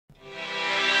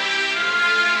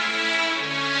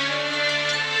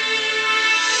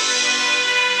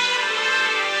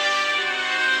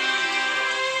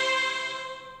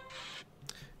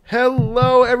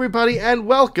Hello, everybody, and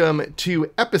welcome to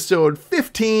episode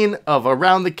 15 of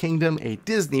Around the Kingdom, a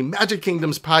Disney Magic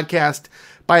Kingdoms podcast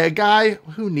by a guy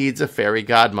who needs a fairy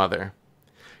godmother.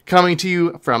 Coming to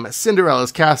you from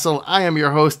Cinderella's Castle, I am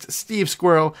your host, Steve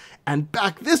Squirrel, and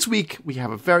back this week, we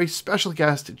have a very special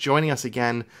guest joining us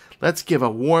again. Let's give a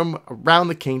warm Around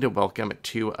the Kingdom welcome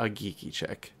to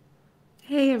AGeekyChick.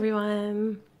 Hey,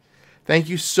 everyone. Thank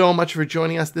you so much for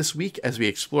joining us this week as we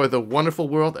explore the wonderful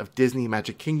world of Disney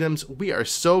Magic Kingdoms. We are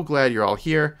so glad you're all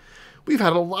here. We've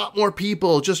had a lot more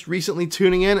people just recently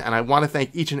tuning in, and I want to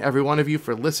thank each and every one of you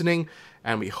for listening,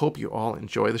 and we hope you all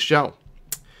enjoy the show.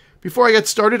 Before I get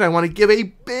started, I want to give a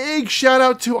big shout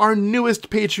out to our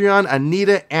newest Patreon,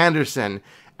 Anita Anderson,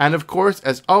 and of course,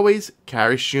 as always,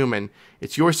 Carrie Schumann.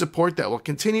 It's your support that will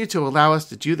continue to allow us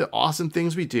to do the awesome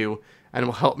things we do, and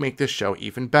will help make this show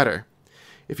even better.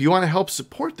 If you want to help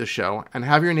support the show and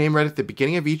have your name read at the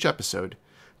beginning of each episode,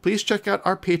 please check out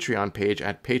our Patreon page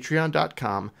at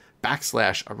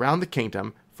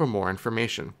patreon.com/AroundTheKingdom for more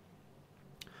information.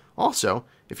 Also,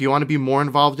 if you want to be more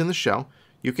involved in the show,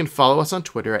 you can follow us on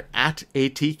Twitter at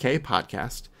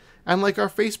 @ATKPodcast and like our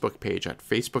Facebook page at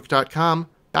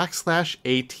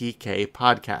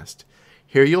facebook.com/ATKPodcast.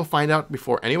 Here you'll find out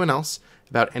before anyone else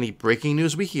about any breaking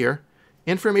news we hear,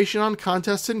 information on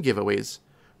contests and giveaways,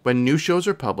 when new shows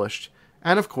are published,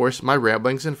 and of course my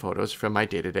ramblings and photos from my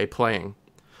day-to-day playing.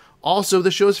 Also, the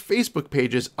show's Facebook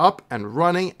page is up and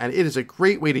running, and it is a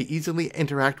great way to easily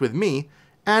interact with me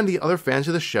and the other fans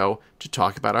of the show to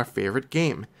talk about our favorite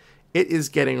game. It is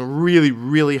getting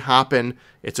really hopping.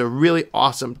 It's a really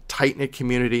awesome, tight-knit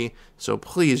community, so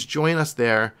please join us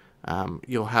there.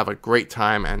 You'll have a great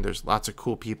time, and there's lots of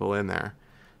cool people in there.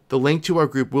 The link to our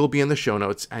group will be in the show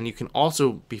notes, and you can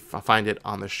also find it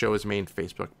on the show's main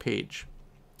Facebook page.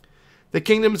 The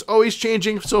kingdom's always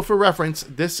changing, so for reference,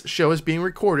 this show is being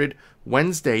recorded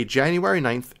Wednesday, January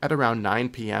 9th at around 9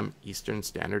 p.m. Eastern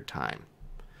Standard Time.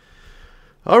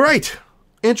 All right,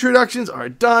 introductions are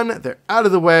done. They're out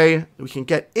of the way. We can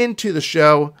get into the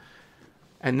show.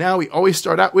 And now we always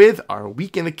start out with our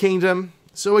Week in the Kingdom.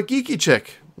 So, AGeekyChick,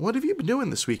 what have you been doing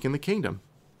this week in the kingdom?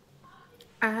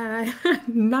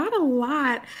 Not a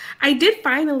lot. I did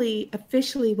finally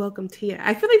officially welcome Tia.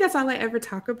 I feel like that's all I ever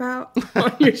talk about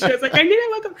on your shows. Like, I need to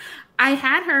welcome. I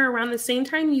had her around the same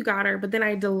time you got her, but then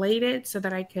I delayed it so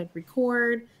that I could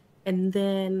record, and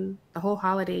then the whole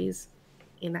holidays,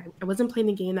 and I wasn't playing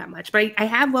the game that much. But I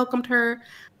have welcomed her.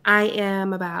 I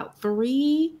am about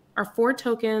 3 or 4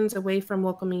 tokens away from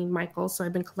welcoming Michael, so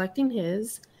I've been collecting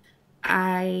his.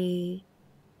 I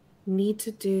need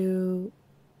to do...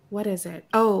 What is it?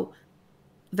 Oh,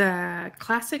 the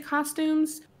classic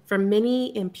costumes for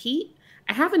Minnie and Pete.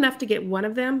 I have enough to get one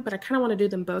of them, but I kind of want to do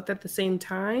them both at the same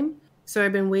time. So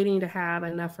I've been waiting to have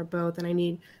enough for both, and I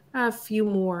need a few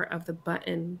more of the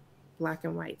button black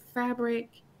and white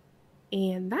fabric.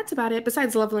 And that's about it.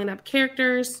 Besides leveling up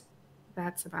characters,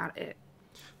 that's about it.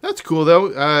 That's cool, though.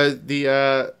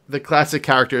 The classic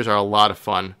characters are a lot of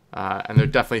fun, and they're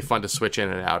definitely fun to switch in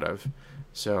and out of.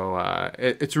 So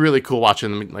it's really cool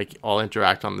watching them like all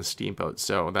interact on the steamboat.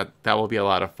 So that will be a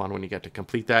lot of fun when you get to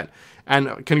complete that.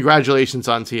 And congratulations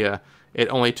on Tia. It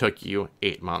only took you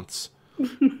 8 months.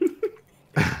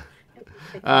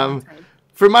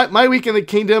 For my Week in the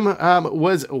Kingdom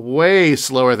was way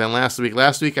slower than last week.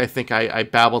 Last week I think I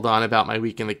babbled on about my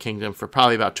Week in the Kingdom for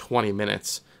probably about 20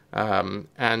 minutes.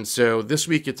 And so this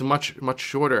week it's much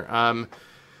shorter.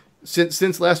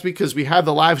 Since last week, because we had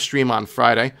the live stream on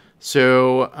Friday.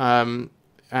 So,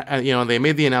 they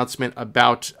made the announcement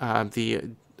about the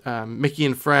Mickey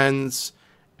and Friends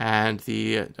and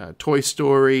the Toy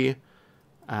Story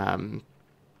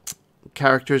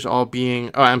characters all being...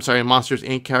 Monsters,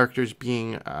 Inc. characters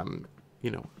being,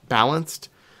 balanced.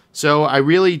 So I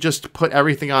really just put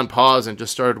everything on pause and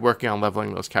just started working on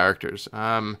leveling those characters.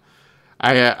 I'm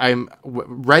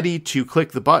ready to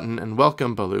click the button and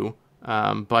welcome Baloo,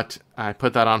 but I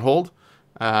put that on hold.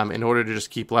 In order to just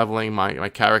keep leveling my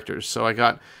characters. So I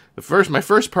got my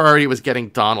first priority was getting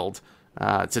Donald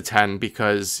to 10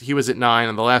 because he was at 9,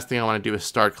 and the last thing I want to do is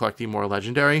start collecting more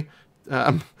legendary,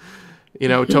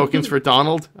 tokens for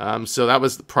Donald. So that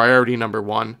was priority number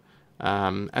 1.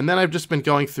 And then I've just been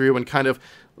going through and kind of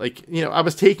I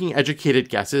was taking educated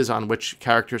guesses on which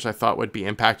characters I thought would be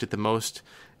impacted the most.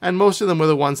 And most of them were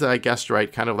the ones that I guessed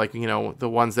right, kind of the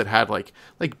ones that had like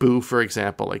Boo, for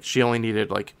example. Like she only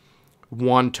needed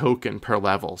 1 token per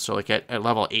level. So at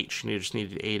level 8, she just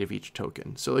needed 8 of each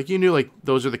token. So you knew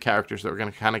those are the characters that were going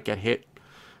to kind of get hit.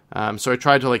 So I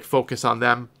tried to focus on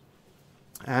them.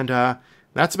 And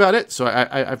that's about it. So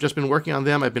I've just been working on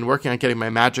them. I've been working on getting my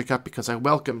magic up because I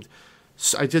welcomed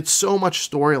I did so much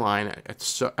storyline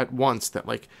at once that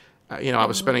like, I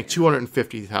was spending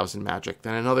 250,000 magic,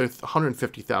 then another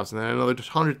 150,000, then another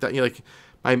 100.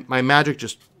 Like my magic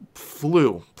just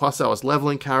flew. Plus I was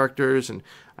leveling characters and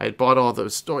I had bought all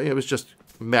those stories. It was just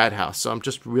madhouse. So I'm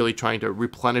just really trying to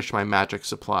replenish my magic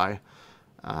supply.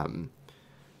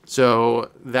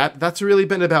 So that's really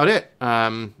been about it.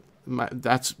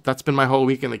 That's been my whole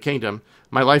week in the kingdom.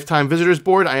 My lifetime visitors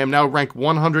board, I am now ranked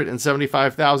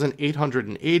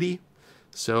 175,880.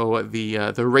 So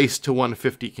the race to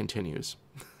 150 continues.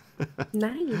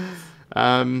 Nice.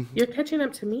 You're catching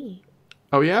up to me.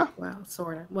 Oh yeah? Well,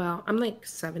 sort of. Well, I'm like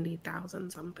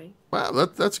 70,000 something. Wow,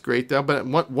 that's great though. But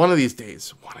one of these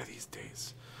days.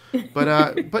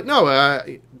 But no,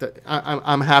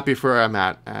 I'm happy for where I'm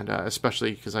at, and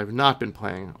especially because I've not been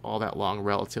playing all that long,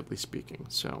 relatively speaking.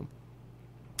 So,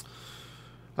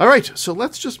 all right, so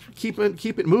let's just keep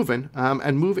it moving,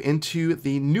 and move into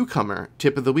the newcomer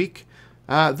tip of the week.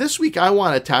 This week I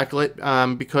want to tackle it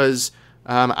because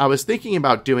I was thinking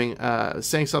about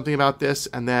saying something about this,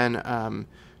 and then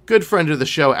good friend of the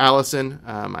show, Allison.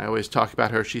 I always talk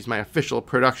about her. She's my official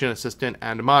production assistant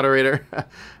and moderator.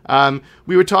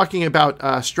 We were talking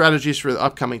about strategies for the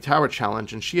upcoming Tower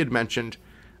Challenge, and she had mentioned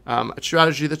a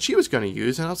strategy that she was going to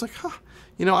use, and I was like,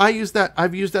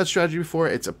 I've used that strategy before.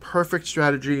 It's a perfect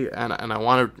strategy, and I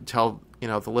want to tell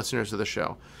the listeners of the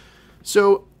show.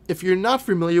 So if you're not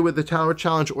familiar with the Tower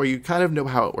Challenge, or you kind of know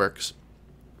how it works,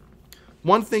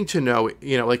 one thing to know,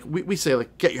 like we say,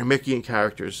 like, get your Mickey and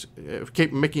characters,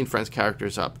 Mickey and Friends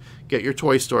characters up, get your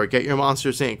Toy Store, get your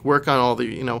Monsters Inc., work on all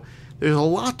the, there's a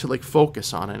lot to like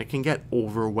focus on, and it can get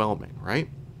overwhelming, right?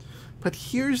 But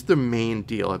here's the main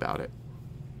deal about it.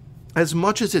 As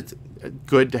much as it's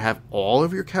good to have all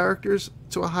of your characters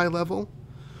to a high level,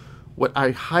 what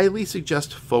I highly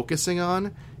suggest focusing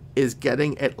on is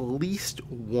getting at least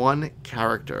one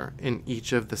character in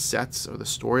each of the sets or the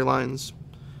storylines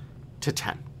to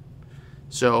 10.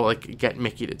 So like get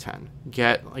Mickey to 10,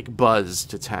 get like Buzz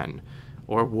to 10,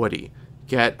 or Woody,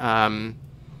 get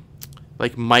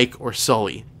like Mike or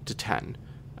Sully to 10.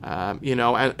 For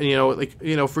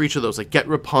each of those, like get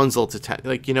Rapunzel to 10.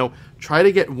 Like, try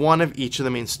to get one of each of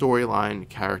the main storyline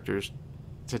characters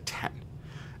to 10.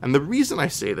 And the reason I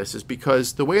say this is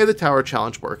because the way the Tower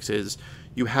Challenge works is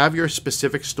you have your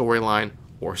specific storyline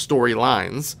or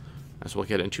storylines, as we'll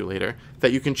get into later,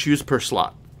 that you can choose per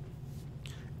slot.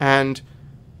 And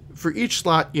for each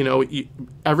slot,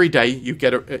 every day you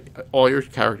get all your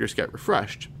characters get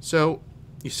refreshed. So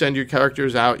you send your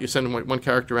characters out. You send one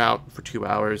character out for 2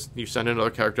 hours. You send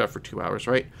another character out for 2 hours,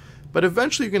 right? But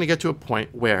eventually you're going to get to a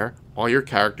point where all your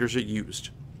characters are used.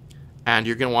 And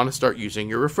you're going to want to start using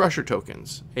your refresher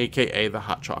tokens, aka the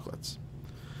hot chocolates.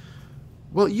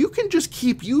 Well, you can just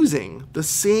keep using the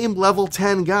same level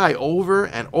 10 guy over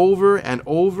and over and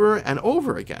over and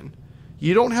over again.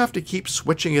 You don't have to keep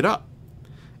switching it up.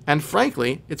 And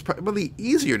frankly, it's probably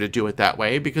easier to do it that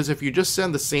way, because if you just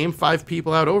send the same 5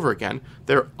 people out over again,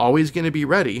 they're always going to be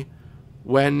ready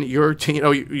when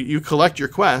you collect your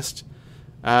quest,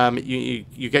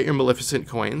 you get your Maleficent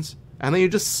coins, and then you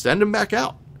just send them back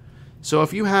out. So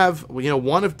if you have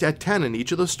one of 10 in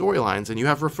each of those storylines and you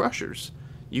have refreshers,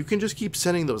 you can just keep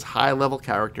sending those high-level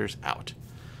characters out.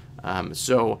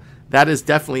 So that is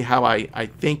definitely how I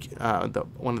think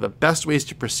one of the best ways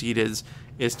to proceed is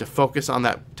to focus on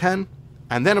that 10.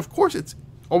 And then, of course, it's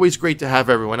always great to have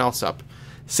everyone else up.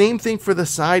 Same thing for the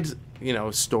side,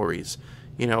 stories.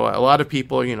 A lot of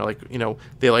people,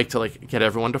 they like to get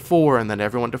everyone to 4 and then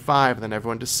everyone to 5 and then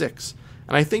everyone to 6.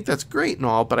 And I think that's great and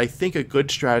all, but I think a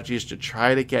good strategy is to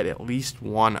try to get at least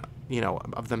one,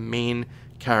 of the main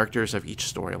characters of each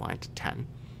storyline to 10.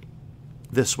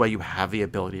 This way you have the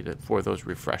ability for those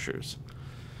refreshers.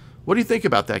 What do you think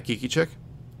about that, AGeekyChick?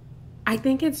 I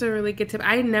think it's a really good tip.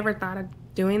 I never thought of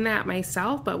doing that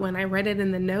myself, but when I read it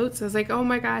in the notes, I was like, oh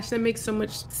my gosh, that makes so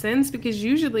much sense, because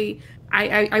usually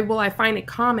I find it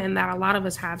common that a lot of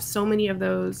us have so many of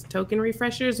those token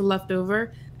refreshers left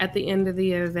over at the end of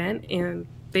the event, and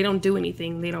they don't do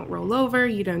anything. They don't roll over.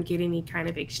 You don't get any kind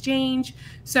of exchange.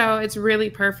 So it's really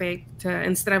perfect to,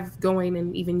 instead of going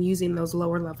and even using those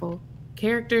lower level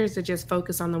characters, to just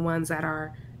focus on the ones that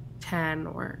are 10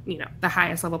 or the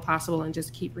highest level possible and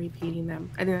just keep repeating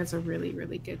them. I think that's a really,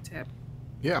 really good tip.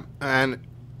 Yeah, and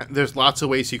there's lots of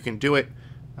ways you can do it.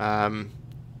 I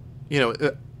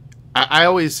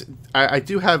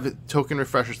do have token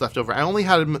refreshers left over. I only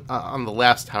had them on the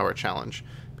last Tower Challenge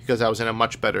because I was in a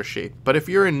much better shape. But if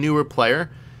you're a newer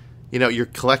player, you're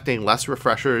collecting less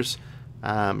refreshers.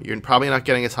 You're probably not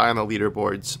getting as high on the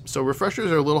leaderboards. So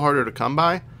refreshers are a little harder to come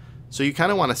by. So you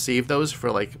kind of want to save those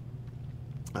for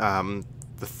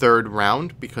the third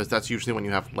round, because that's usually when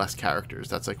you have less characters.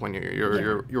 That's like when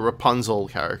your Rapunzel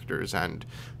characters and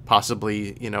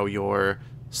possibly, you know, your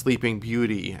Sleeping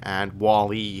Beauty and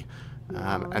Wall-E.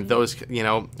 And those, you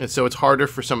know, and so it's harder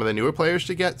for some of the newer players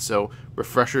to get, so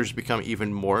refreshers become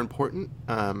even more important.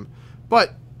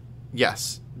 But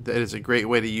yes, that is a great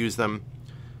way to use them.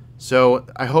 So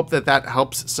I hope that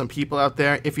helps some people out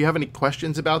there. If you have any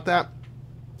questions about that,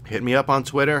 hit me up on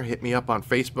Twitter, hit me up on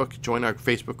Facebook, join our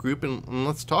Facebook group, and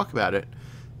let's talk about it.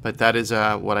 But that is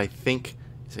what I think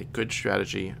is a good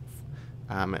strategy.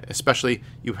 Especially,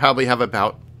 you probably have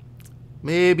about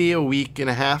maybe a week and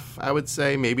a half, I would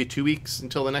say, maybe 2 weeks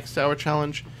until the next Tower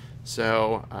Challenge.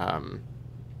 So,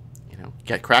 you know,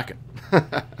 get cracking.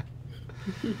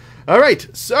 All right,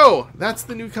 so that's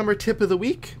the newcomer tip of the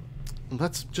week.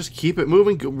 Let's just keep it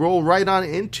moving, roll right on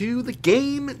into the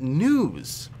game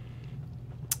news.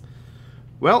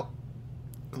 Well,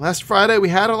 last Friday we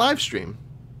had a live stream.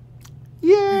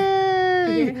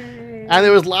 Yay! And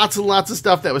there was lots and lots of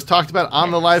stuff that was talked about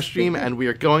on the live stream, and we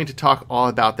are going to talk all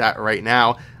about that right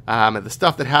now. The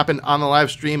stuff that happened on the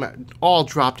live stream all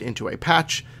dropped into a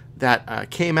patch that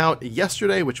came out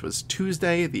yesterday, which was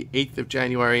Tuesday, the 8th of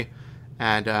January.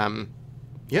 And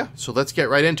yeah, so let's get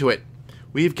right into it.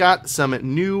 We've got some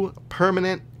new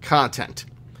permanent content.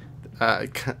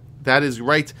 That is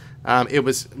right.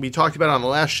 We talked about it on the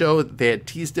last show. They had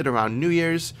teased it around New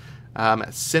Year's.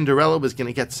 Cinderella was going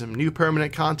to get some new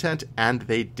permanent content, and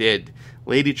they did.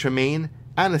 Lady Tremaine,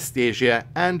 Anastasia,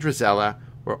 and Drizella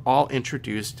were all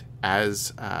introduced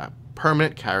as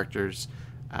permanent characters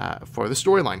for the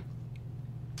storyline.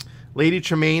 Lady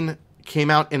Tremaine came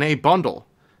out in a bundle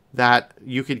that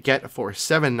you could get for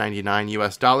 $7.99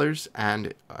 US,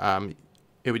 and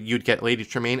you'd get Lady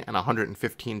Tremaine and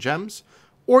 115 gems,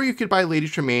 or you could buy Lady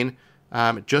Tremaine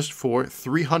just for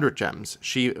 300 gems.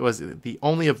 She was the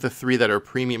only of the three that are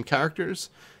premium characters.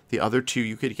 The other two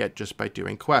you could get just by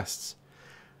doing quests.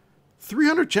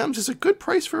 300 gems is a good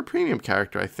price for a premium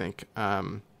character, I think.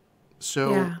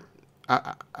 So,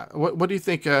 what do you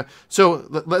think? So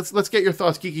let's get your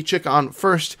thoughts, GeekyChick, on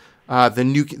first the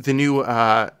new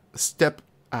step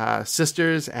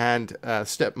sisters and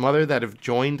stepmother that have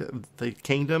joined the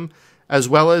kingdom, as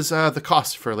well as the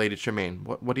cost for Lady Tremaine.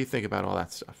 What do you think about all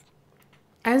that stuff?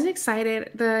 I was excited.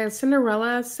 The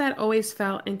Cinderella set always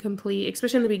felt incomplete,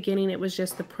 especially in the beginning. It was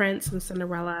just the prince and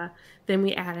Cinderella. Then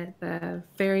we added the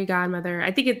fairy godmother.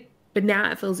 But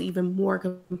now it feels even more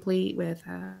complete with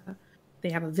they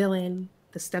have a villain,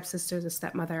 the stepsisters, the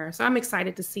stepmother. So I'm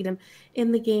excited to see them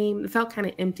in the game. It felt kind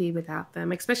of empty without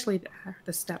them, especially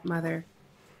the stepmother.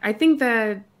 I think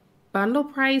the bundle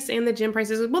price and the gem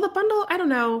prices. Well, the bundle, I don't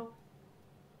know.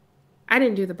 I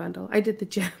didn't do the bundle. I did the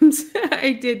gems.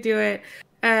 I did do it.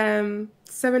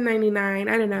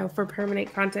 $7.99. I don't know, for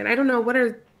permanent content. I don't know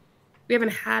we haven't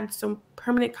had some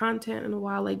permanent content in a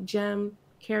while, like gem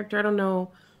character. I don't know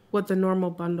what the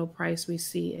normal bundle price we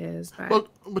see is. But.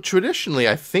 Well, traditionally,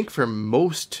 I think for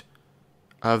most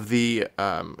of the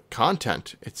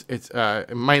content, it's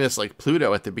minus like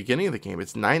Pluto at the beginning of the game,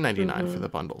 it's $9.99 for the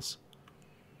bundles.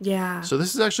 Yeah. So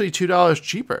this is actually $2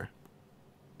 cheaper.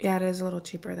 Yeah, it is a little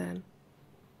cheaper then.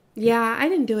 Yeah, I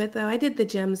didn't do it though. I did the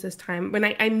gems this time. When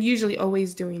I'm usually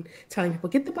always telling people,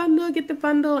 get the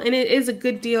bundle. And it is a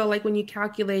good deal. Like when you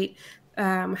calculate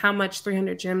how much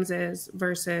 300 gems is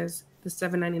versus the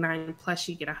 $7.99 plus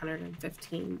you get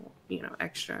 115,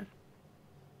 extra.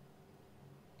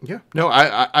 Yeah, no,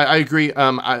 I agree.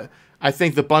 I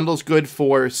think the bundle's good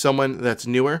for someone that's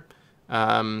newer.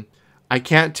 I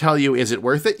can't tell you, is it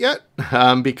worth it yet?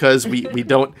 Because we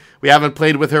haven't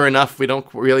played with her enough. We don't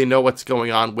really know what's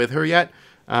going on with her yet.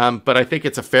 But I think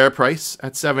it's a fair price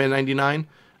at $7.99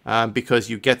 because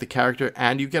you get the character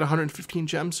and you get 115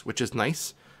 gems, which is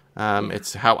nice.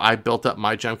 It's how I built up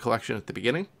my gem collection at the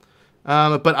beginning.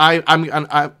 But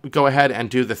I go ahead and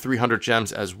do the 300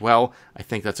 gems as well. I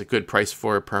think that's a good price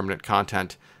for permanent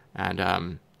content,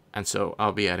 and so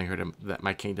I'll be adding her to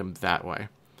my kingdom that way.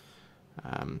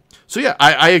 So yeah,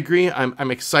 I agree. I'm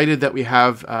excited that we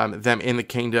have them in the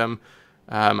kingdom.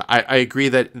 I agree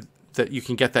that you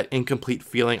can get that incomplete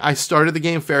feeling. I started the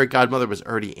game, Fairy Godmother was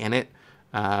already in it,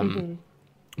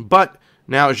 but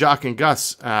now Jacques and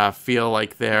Gus feel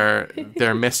like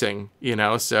they're missing.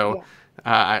 So. Yeah.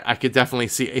 I could definitely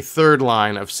see a third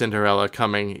line of Cinderella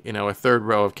coming, a third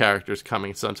row of characters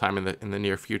coming sometime in the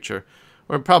near future,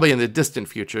 or probably in the distant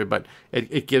future, but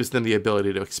it gives them the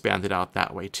ability to expand it out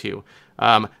that way too.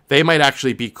 They might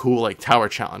actually be cool, like Tower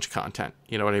Challenge content,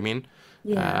 you know what I mean?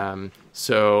 Yeah.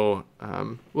 So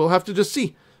we'll have to just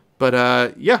see.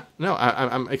 But yeah, no,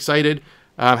 I'm excited.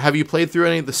 Have you played through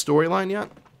any of the storyline yet?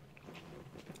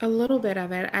 A little bit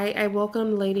of it. I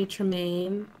welcomed Lady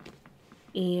Tremaine,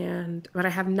 but I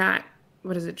have not.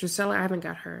 What is it, Drusilla? I haven't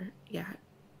got her yet.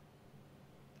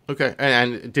 Okay,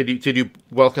 and did you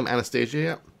welcome Anastasia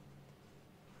yet?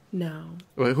 No.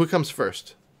 Wait, who comes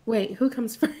first? Wait, who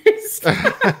comes first?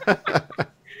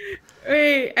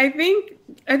 Wait, I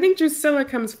think Drusilla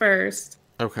comes first.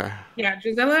 Okay. Yeah,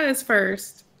 Drusilla is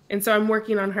first, and so I'm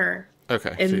working on her.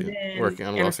 Okay. And So then you're working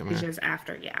on welcoming her. Anastasia's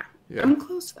after. Yeah. Yeah. I'm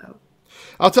close though.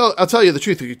 I'll tell you the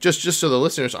truth, just so the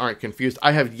listeners aren't confused.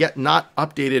 I have yet not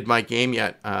updated my game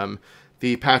yet.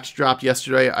 The patch dropped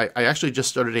yesterday. I actually just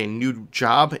started a new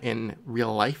job in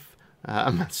real life,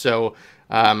 so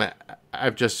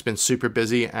I've just been super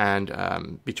busy,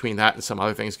 and between that and some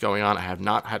other things going on, I have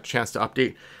not had a chance to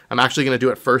update. I'm actually going to do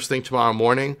it first thing tomorrow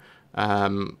morning.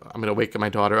 I'm going to wake my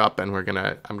daughter up, and I'm going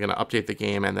to update the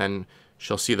game, and then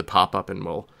she'll see the pop up, and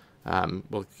we'll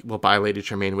buy Lady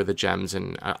Tremaine with the gems,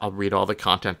 and I'll read all the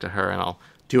content to her, and I'll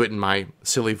do it in my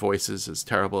silly voices, as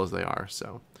terrible as they are.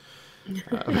 So,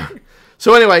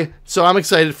 so anyway, so I'm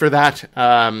excited for that,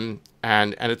 and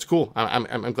it's cool.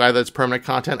 I'm glad that it's permanent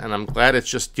content, and I'm glad it's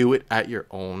just do it at your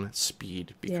own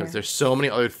speed, because there's so many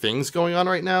other things going on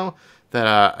right now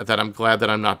that I'm glad that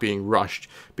I'm not being rushed,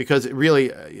 because it really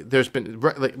there's been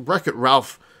like Wreck-It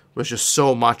Ralph was just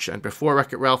so much, and before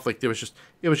Wreck-It Ralph, like it was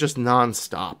just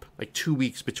nonstop, like 2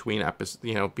 weeks between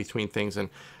between things, and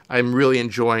I'm really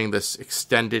enjoying this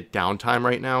extended downtime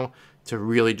right now to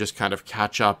really just kind of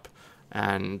catch up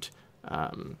and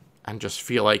just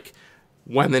feel like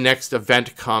when the next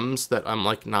event comes that I'm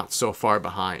like not so far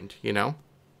behind, you know?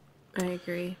 I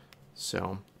agree.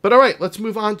 So, but all right, let's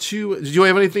move on to, did you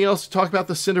have anything else to talk about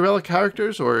the Cinderella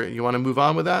characters, or you want to move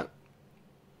on with that?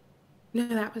 No,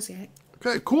 that was it.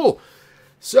 Okay, cool.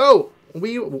 So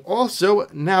we also,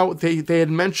 now they had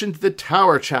mentioned the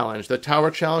Tower Challenge. The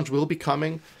Tower Challenge will be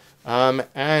coming,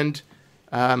 and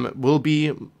will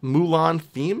be Mulan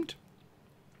themed.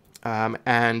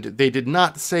 And they did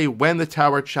not say when the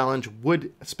Tower Challenge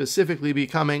would specifically be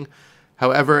coming.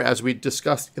 However, as we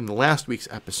discussed in the last week's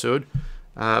episode,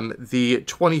 the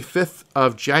 25th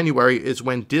of January is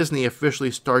when Disney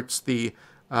officially starts the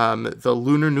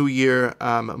Lunar New Year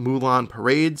Mulan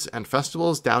parades and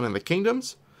festivals down in the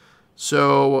kingdoms.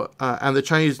 So, and the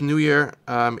Chinese New Year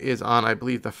is on, I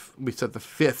believe, we said the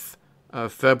 5th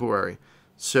of February.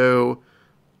 So,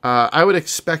 I would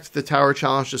expect the Tower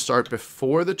Challenge to start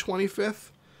before the 25th.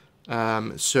 I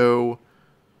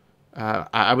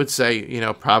would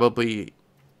say, probably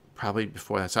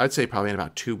before that. So I'd say probably in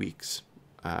about 2 weeks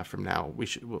from now,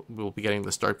 we'll be getting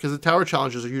the start, because the Tower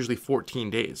Challenges are usually 14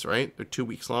 days, right? They're 2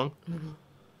 weeks long. Mm-hmm.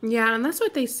 Yeah, and that's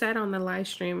what they said on the live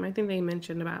stream. I think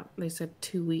they said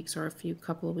 2 weeks or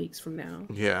couple of weeks from now.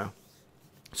 Yeah.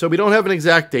 So we don't have an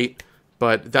exact date,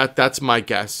 but that's my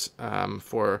guess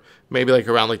for maybe like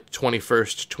around like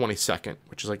 21st, 22nd,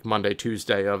 which is like Monday,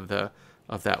 Tuesday of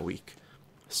that week.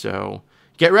 So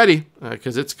get ready,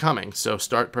 because it's coming. So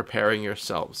start preparing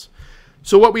yourselves.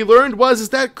 So what we learned is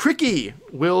that Cricky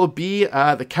will be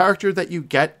the character that you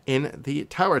get in the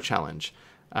Tower Challenge.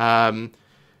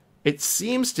 It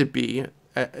seems to be,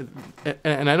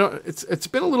 and I don't, it's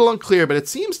been a little unclear, but it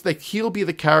seems like he'll be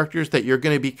the characters that you're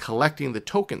going to be collecting the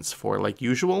tokens for, like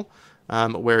usual,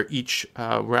 where each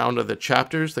round of the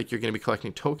chapters, like you're going to be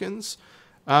collecting tokens.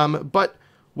 But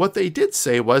what they did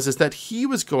say is that he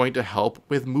was going to help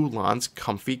with Mulan's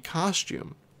comfy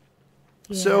costume.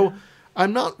 Yeah. So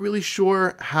I'm not really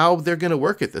sure how they're going to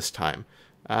work it this time.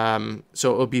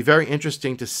 So it'll be very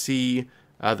interesting to see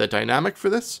the dynamic for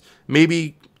this.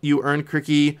 Maybe you earn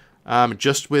Cricky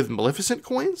just with Maleficent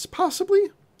coins, possibly,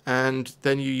 and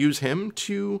then you use him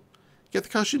to get the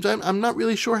costumes. I'm not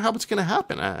really sure how it's going to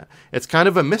happen. It's kind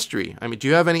of a mystery. I mean, do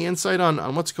you have any insight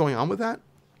on what's going on with that?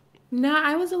 No,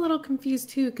 I was a little confused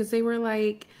too, because they were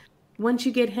like, once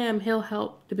you get him, he'll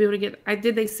help to be able to get.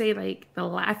 Did they say like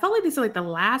I felt like they said like the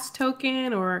last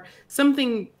token or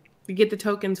something to get the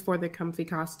tokens for the comfy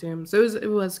costume. So it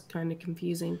was kind of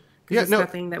confusing. Yeah, it's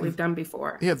nothing that we've done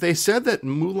before. Yeah, they said that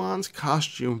Mulan's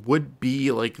costume would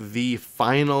be like the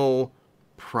final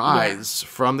prize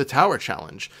from the Tower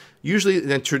Challenge. Usually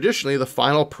and traditionally, the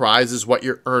final prize is what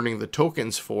you're earning the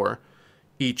tokens for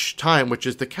each time, which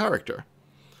is the character.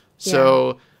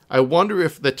 So I wonder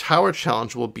if the Tower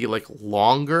Challenge will be like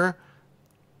longer,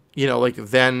 like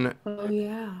then. Oh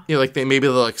yeah. Like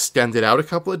they'll extend it out a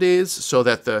couple of days so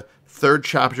that the third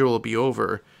chapter will be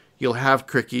over. You'll have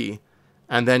Cricky,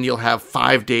 and then you'll have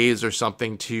 5 days or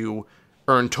something to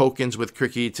earn tokens with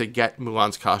Cricky to get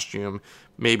Mulan's costume.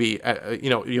 Maybe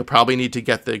you'll probably need to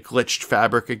get the glitched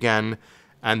fabric again,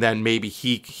 and then maybe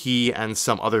he and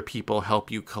some other people help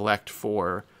you collect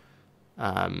for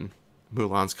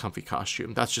Mulan's comfy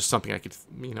costume. That's just something I could,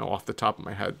 off the top of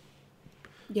my head.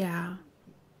 Yeah.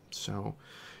 So,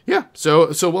 yeah.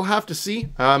 So we'll have to see.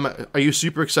 Are you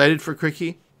super excited for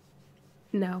Cricky?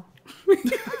 No.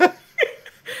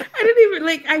 I didn't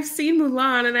even I've seen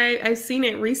Mulan and I've seen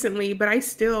it recently, but I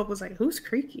still was like, who's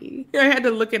Cricky? I had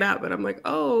to look it up and I'm like,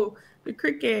 oh, the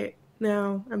cricket.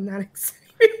 No, I'm not excited.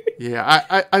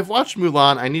 Yeah, I've watched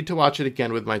Mulan. I need to watch it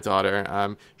again with my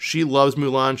daughter. She loves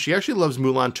Mulan. She actually loves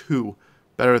Mulan 2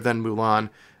 better than Mulan.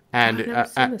 And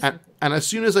and as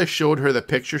soon as I showed her the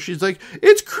picture, she's like,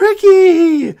 "It's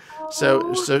Cricky!"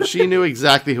 So she knew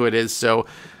exactly who it is. So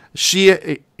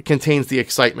she contains the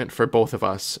excitement for both of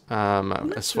us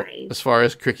as far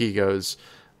as Cricky goes.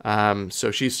 So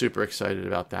she's super excited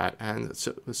about that, and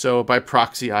so by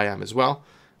proxy, I am as well.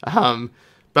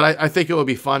 But I think it will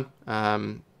be fun.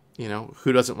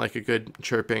 Who doesn't like a good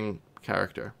chirping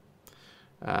character?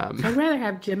 I'd rather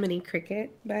have Jiminy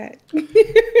Cricket, but...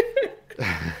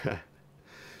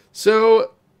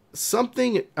 So,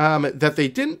 something that they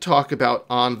didn't talk about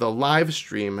on the live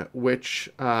stream, which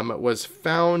was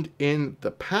found in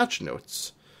the patch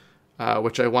notes,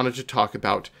 which I wanted to talk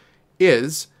about,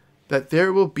 is that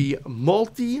there will be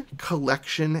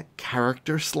multi-collection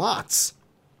character slots.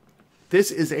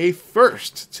 This is a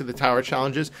first to the Tower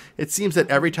Challenges. It seems that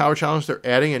every Tower Challenge, they're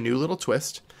adding a new little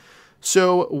twist.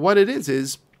 So what it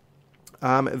is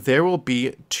there will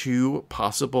be two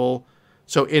possible...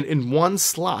 So in one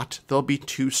slot, there'll be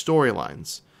two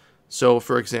storylines. So,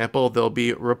 for example, there'll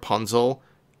be Rapunzel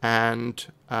and,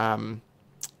 let's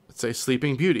say,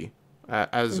 Sleeping Beauty.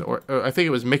 Or I think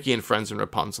it was Mickey and Friends and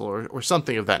Rapunzel or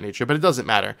something of that nature. But it doesn't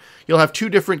matter. You'll have two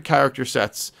different character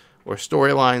sets or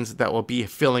storylines that will be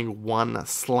filling one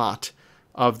slot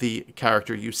of the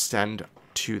character you send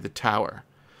to the tower.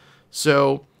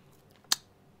 So...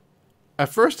 At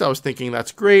first, I was thinking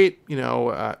that's great.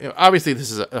 Obviously,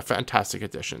 this is a fantastic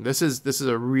addition. This is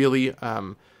a really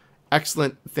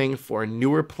excellent thing for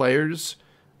newer players,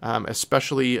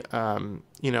 especially for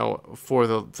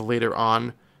the later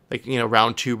on,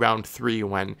 round 2, round 3,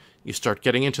 when you start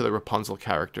getting into the Rapunzel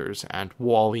characters and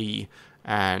Wall-E,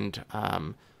 and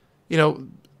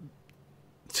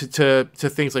to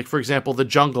things like, for example, the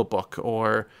Jungle Book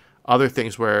or other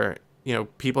things where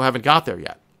people haven't got there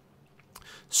yet.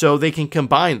 So they can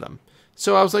combine them.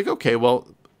 So I was like, okay, well,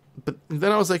 but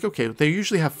then I was like, okay, they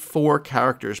usually have 4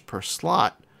 characters per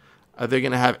slot. Are they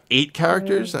going to have 8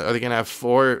 characters? Are they going to have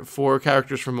four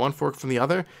characters from one, 4 from the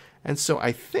other? And so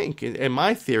I think, and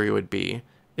my theory would be,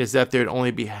 is that there'd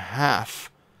only be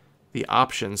half the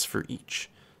options for each.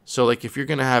 So if you're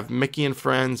going to have Mickey and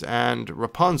Friends and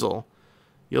Rapunzel,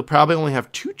 you'll probably only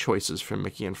have 2 choices from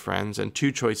Mickey and Friends and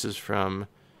 2 choices from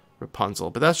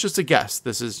Rapunzel. But that's just a guess.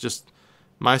 This is just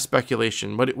my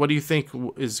speculation. What do you think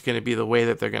is going to be the way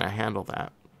that they're going to handle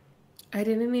that? I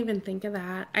didn't even think of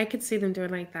that. I could see them doing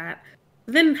like that.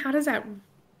 But then how does that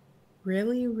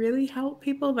really, really help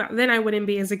people? Then I wouldn't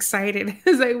be as excited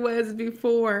as I was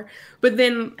before. But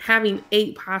then having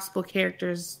 8 possible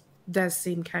characters does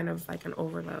seem kind of like an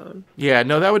overload. Yeah,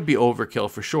 no, that would be overkill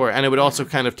for sure. And it would also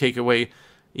kind of take away,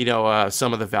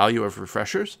 some of the value of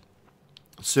refreshers.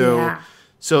 So... Yeah.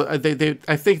 So I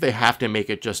think they have to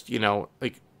make it just,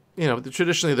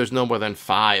 traditionally there's no more than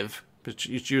 5, but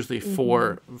it's usually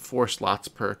 4 slots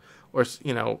per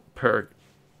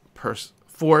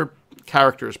 4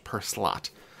 characters per slot.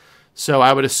 So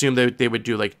I would assume that they would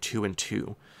do 2 and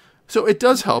 2. So it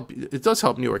does help. It does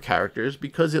help newer characters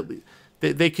because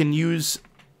they can use,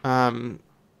 because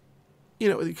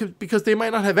they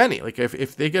might not have any.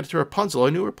 If they get to Rapunzel,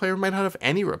 a newer player might not have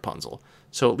any Rapunzel.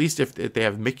 So at least if they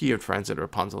have Mickey and Friends and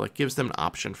Rapunzel, it gives them an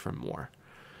option for more.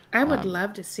 I would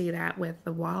love to see that with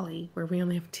the Wall-E, where we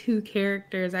only have 2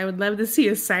 characters. I would love to see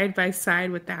a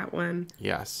side-by-side with that one.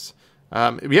 Yes.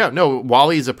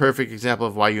 Wall-E is a perfect example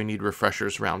of why you need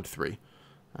refreshers round 3.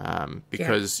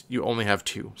 Because you only have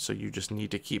 2, so you just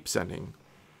need to keep sending,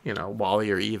 Wall-E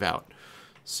or Eve out.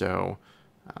 So,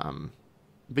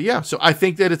 so I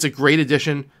think that it's a great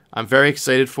addition. I'm very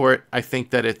excited for it. I think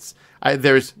that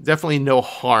there's definitely no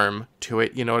harm to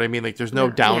it. You know what I mean? There's no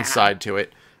downside to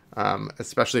it,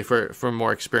 especially for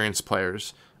more experienced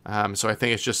players. So I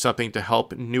think it's just something to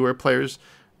help newer players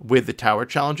with the Tower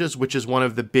Challenges, which is one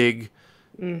of the big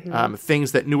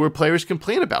things that newer players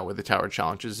complain about with the Tower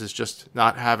Challenges, is just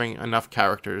not having enough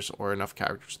characters or enough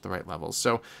characters at the right levels.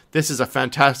 So this is a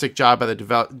fantastic job by the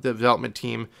development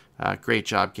team. Great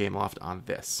job, Gameloft, on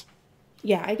this.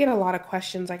 Yeah, I get a lot of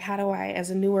questions how do I, as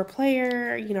a newer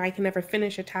player, I can never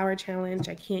finish a Tower Challenge.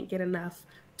 I can't get enough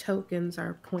tokens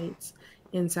or points.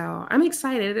 And so I'm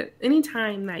excited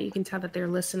anytime that you can tell that they're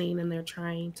listening and they're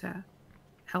trying to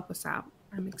help us out.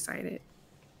 I'm excited.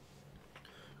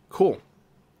 Cool.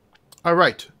 All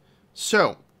right.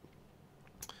 So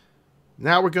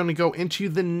now we're going to go into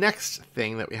the next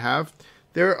thing that we have.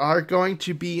 There are going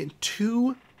to be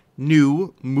 2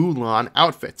 new Mulan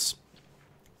outfits.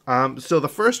 So the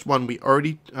first one we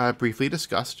already briefly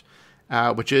discussed,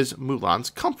 which is Mulan's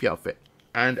comfy outfit.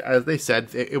 And as they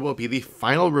said, it will be the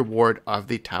final reward of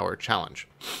the Tower Challenge.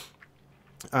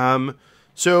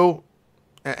 So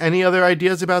any other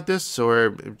ideas about this,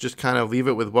 or just kind of leave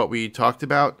it with what we talked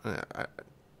about?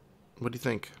 What do you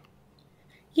think?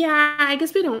 Yeah, I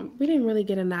guess we didn't really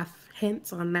get enough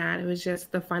hints on that. It was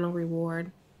just the final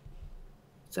reward.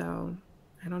 So,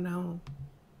 I don't know.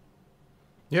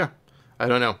 Yeah, I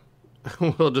don't know.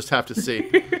 We'll just have to see.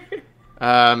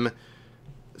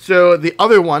 So the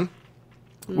other one,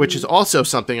 which is also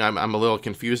something I'm a little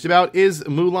confused about, is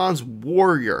Mulan's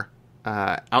warrior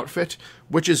outfit,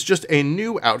 which is just a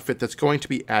new outfit that's going to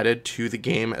be added to the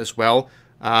game as well.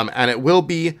 And it will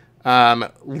be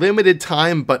limited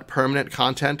time but permanent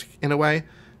content in a way.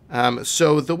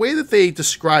 So the way that they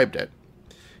described it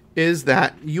is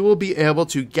that you will be able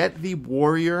to get the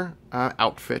warrior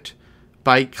outfit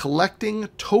by collecting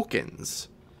tokens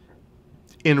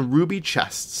in ruby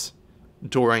chests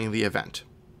during the event.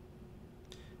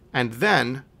 And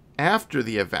then, after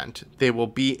the event, they will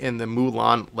be in the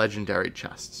Mulan legendary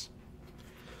chests.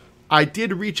 I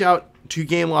did reach out to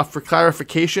Gameloft for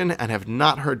clarification and have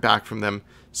not heard back from them.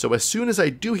 So as soon as I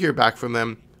do hear back from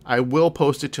them, I will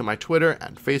post it to my Twitter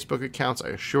and Facebook accounts, I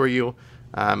assure you,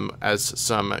 as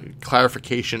some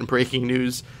clarification breaking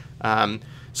news.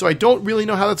 So I don't really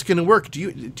know how that's going to work. Do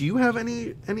you have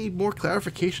any more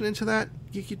clarification into that,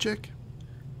 AGeekyChick?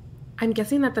 I'm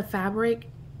guessing that the fabric,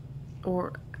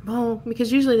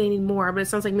 because usually they need more, but it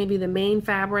sounds like maybe the main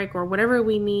fabric or whatever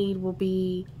we need will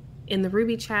be in the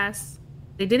ruby chest.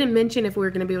 They didn't mention if we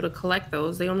were going to be able to collect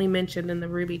those. They only mentioned in the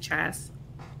ruby chest.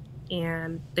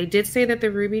 And they did say that the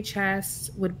ruby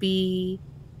chest would be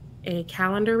a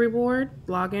calendar reward,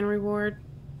 login reward.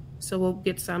 So we'll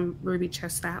get some ruby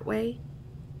chests that way.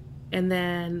 And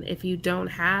then if you don't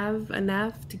have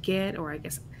enough to get, or I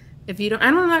guess if you don't,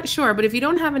 I'm not sure, but if you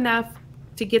don't have enough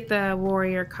to get the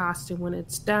warrior costume when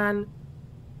it's done,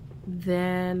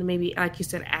 then maybe, like you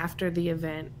said, after the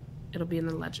event, it'll be in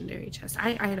the legendary chest.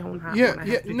 I don't have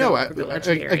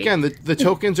again, the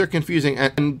tokens are confusing,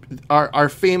 and our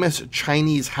famous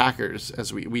Chinese hackers,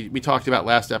 as we talked about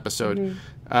last episode,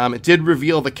 it did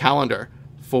reveal the calendar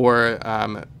for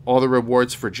all the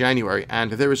rewards for January,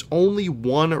 and there is only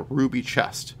one ruby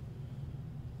chest.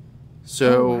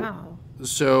 So,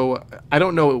 so I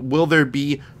don't know. Will there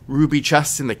be ruby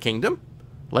chests in the kingdom?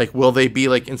 Like, will they be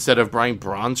like, instead of buying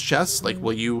bronze chests, like,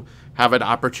 will you have an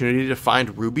opportunity to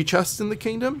find ruby chests in the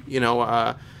kingdom? You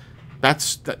know,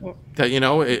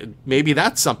 maybe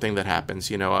that's something that happens.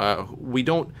 You know, we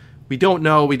don't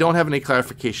know. We don't have any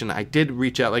clarification. I did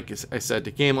reach out, like I said,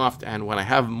 to Gameloft, and when I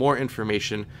have more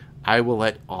information, I will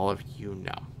let all of you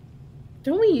know.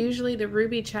 Don't we usually, the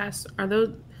ruby chests, are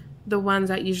those the ones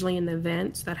that usually in the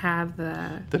events that have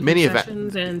the mini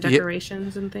events and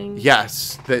decorations and things?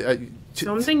 Yes.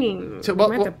 So I'm thinking we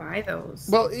might have to buy those.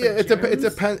 Well, yeah, it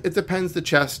depends the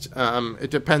chest.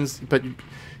 It depends, but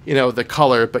you know, the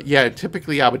color. But yeah,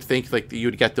 typically I would think like you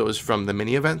would get those from the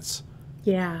mini events.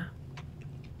 Yeah.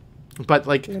 But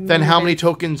like, then how many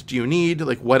tokens do you need?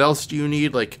 Like, what else do you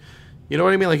need? Like, you know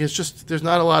what I mean? Like, it's just, there's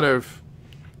not a lot of,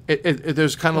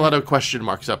 there's kind of a lot of question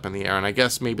marks up in the air, and I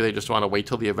guess maybe they just want to wait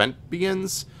till the event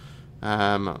begins.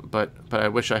 But I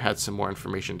wish I had some more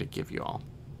information to give you all.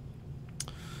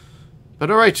 But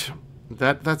all right,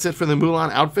 that's it for the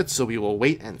Mulan outfits, so we will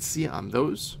wait and see on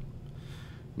those.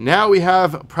 Now we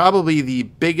have probably the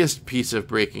biggest piece of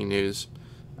breaking news.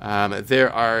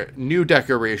 There are new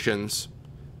decorations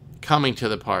coming to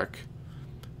the park.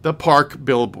 The park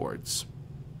billboards.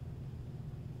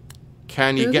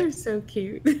 Can you Those are so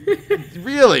cute.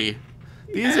 Really?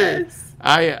 These yes.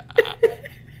 are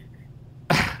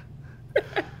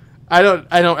I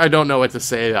don't know what to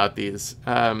say about these.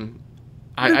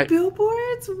 The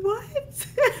billboards? What?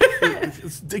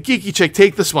 AGeekyChick,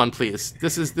 take this one, please.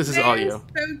 This is all you.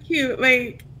 So cute.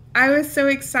 Like, I was so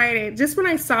excited. Just when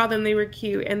I saw them, they were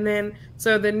cute. And then,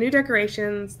 so the new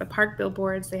decorations, the park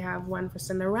billboards, they have one for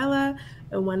Cinderella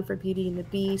and one for Beauty and the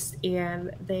Beast.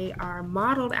 And they are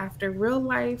modeled after real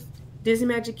life Disney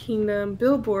Magic Kingdom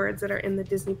billboards that are in the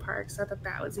Disney parks. So I thought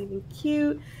that was even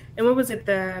cute. And what was it?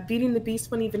 The Beauty and the Beast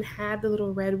one even had the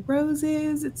little red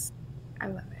roses. I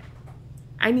love it.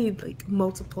 I need like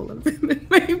multiple of them in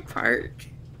my park.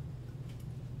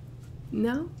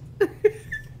 No?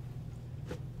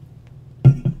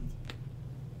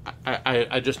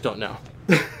 I just don't know.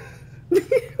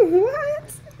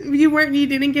 What? You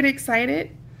didn't get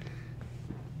excited?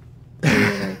 You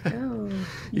were like, oh.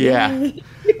 Yeah.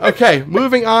 Okay,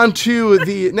 moving on to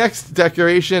the next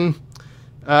decoration,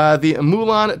 the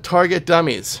Mulan Target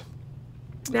dummies.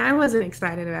 Now, I wasn't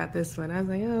excited about this one. I was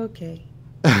like, oh, okay.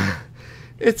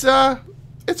 It's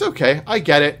okay. I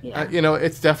get it. Yeah.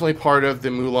 It's definitely part of the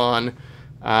Mulan,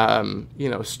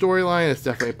 storyline. It's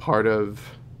definitely part of,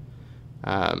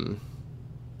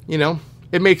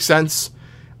 it makes sense.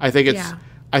 I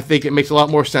think it makes a lot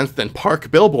more sense than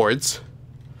park billboards.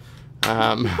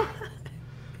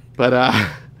 But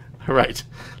all right,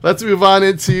 let's move on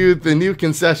into the new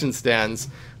concession stands,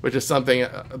 which is something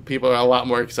people are a lot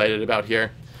more excited about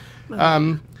here.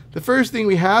 The first thing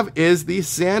we have is the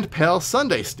Sand Pail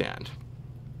Sundae stand.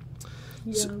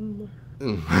 Yum.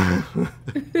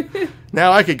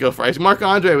 Now I could go for ice. Marc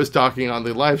Andre was talking on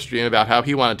the live stream about how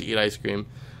he wanted to eat ice cream.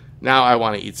 Now I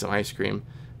want to eat some ice cream.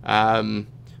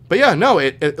 But yeah, no,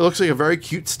 it looks like a very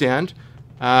cute stand.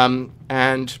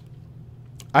 And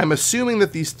I'm assuming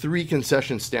that these 3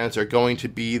 concession stands are going to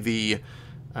be the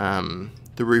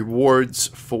rewards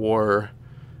for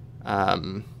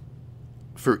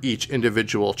each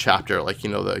individual chapter, like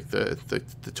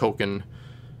the token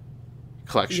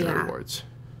collection rewards.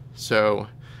 So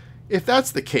if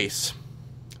that's the case,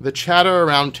 the chatter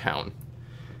around town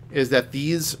is that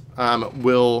these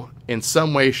will in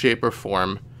some way, shape, or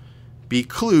form be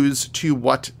clues to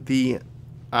what the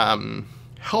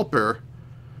helper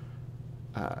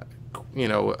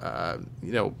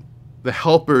the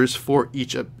helpers for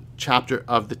each chapter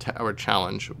of the Tower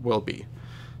Challenge will be.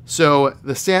 So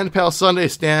the Sand Pail Sundae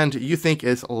stand you think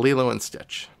is Lilo and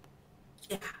Stitch?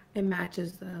 Yeah, it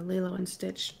matches the Lilo and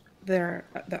Stitch. They're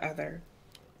the other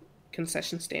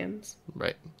concession stands.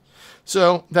 Right.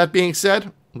 So that being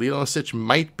said, Lilo and Stitch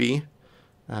might be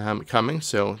coming,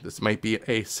 so this might be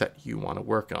a set you want to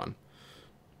work on.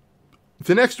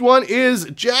 The next one is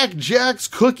Jack Jack's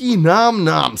Cookie Nom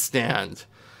Nom stand.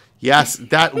 Yes,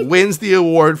 that wins the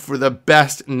award for the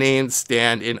best named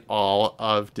stand in all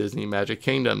of Disney Magic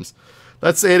Kingdoms.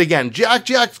 Let's say it again. Jack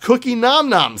Jack's Cookie Nom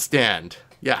Nom stand.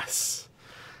 Yes.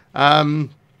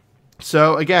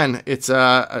 So again, it's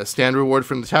a stand reward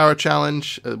from the Tower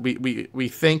Challenge. We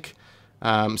think.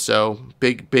 So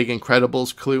big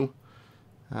Incredibles clue.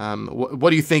 What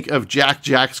do you think of Jack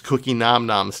Jack's Cookie Nom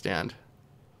Nom stand?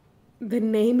 The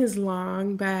name is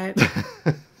long, but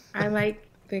I like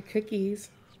the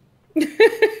cookies.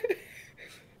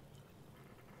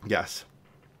 Yes,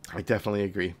 I definitely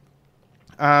agree.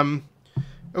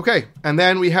 Okay, and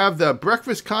then we have the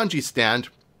Breakfast Kanji stand,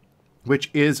 which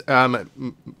is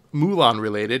Mulan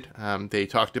related. They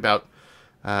talked about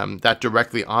that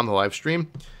directly on the live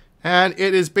stream. And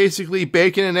it is basically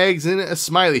bacon and eggs in a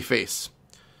smiley face,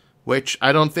 which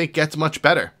I don't think gets much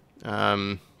better.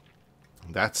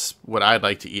 That's what I'd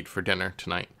like to eat for dinner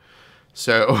tonight.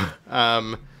 So,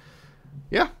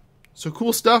 yeah. So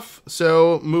cool stuff.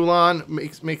 So Mulan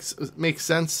makes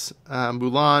sense.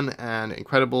 Mulan and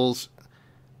Incredibles,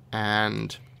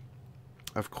 and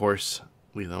of course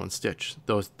Lilo and Stitch.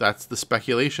 That's the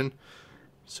speculation.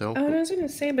 So I was going to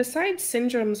say, besides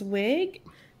Syndrome's wig,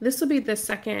 this will be the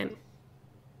second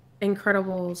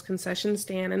Incredibles concession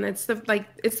stand, and it's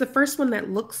the first one that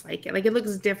looks like it. Like, it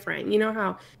looks different. You know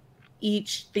how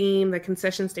each theme, the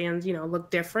concession stands,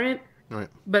 look different. Right.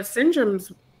 But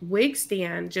Syndrome's wig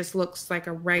stand just looks like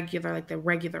the regular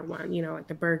one, like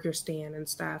the burger stand and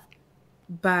stuff.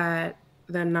 But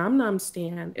the Nom Nom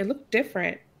stand, it looked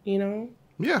different,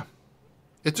 Yeah.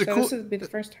 This will be the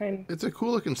first time. It's a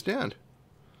cool looking stand.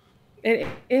 It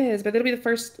is, but it'll be the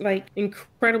first Incredibles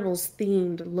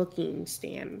themed looking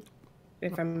stand,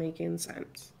 if I'm making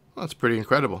sense. Well, that's pretty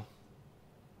incredible.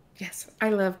 Yes, I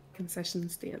love concession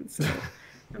stands. So.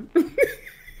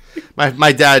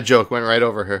 My dad joke went right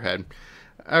over her head.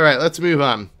 All right, let's move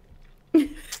on.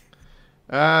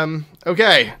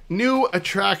 Okay, new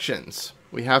attractions.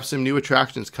 We have some new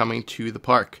attractions coming to the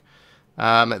park.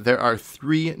 There are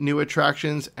 3 new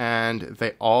attractions, and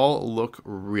they all look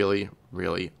really,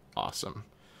 really awesome.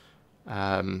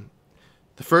 The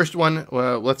first one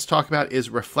let's talk about is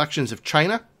Reflections of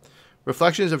China.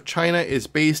 Reflections of China is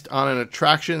based on an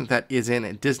attraction that is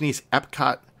in Disney's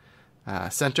Epcot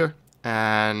Center,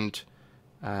 and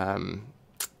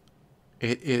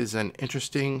it is an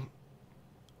interesting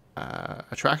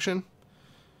attraction.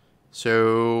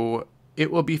 So it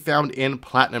will be found in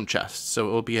Platinum Chests. So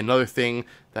it will be another thing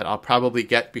that I'll probably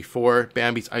get before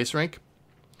Bambi's Ice Rink.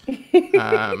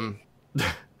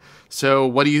 So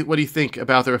what do you think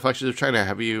about the Reflections of China?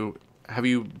 Have you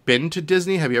been to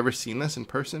Disney? Have you ever seen this in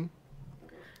person?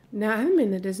 No, I haven't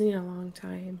been to Disney in a long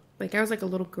time. Like I was like a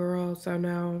little girl, so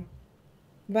no.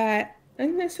 But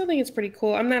I still think it's pretty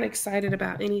cool. I'm not excited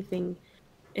about anything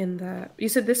in the. You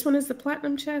said this one is the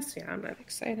platinum chest? Yeah, I'm not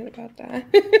excited about that.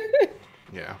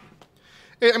 Yeah.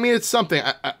 I mean, it's something,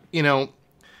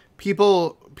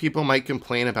 people might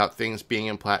complain about things being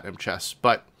in platinum chests,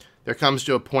 but there comes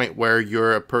to a point where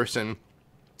you're a person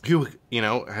who,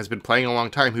 has been playing a long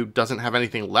time who doesn't have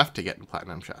anything left to get in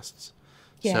platinum chests.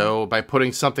 Yeah. So by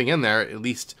putting something in there, at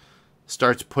least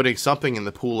starts putting something in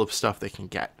the pool of stuff they can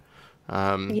get.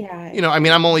 Yeah. I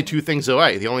mean, I'm only 2 things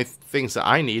away. The only things that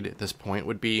I need at this point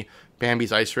would be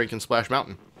Bambi's Ice Rink and Splash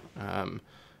Mountain.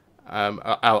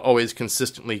 I'll always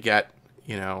consistently get,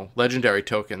 legendary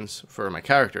tokens for my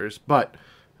characters, but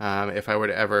if I were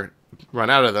to ever run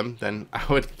out of them, then I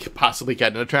would possibly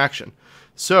get an attraction.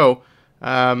 So,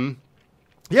 so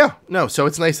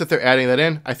it's nice that they're adding that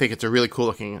in. I think it's a really cool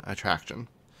looking attraction.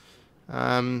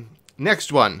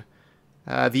 Next one,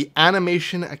 the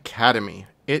Animation Academy.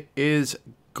 It is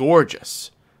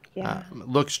gorgeous. Yeah.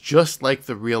 Looks just like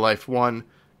the real life one.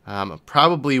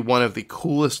 Probably one of the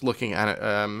coolest looking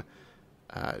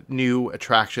new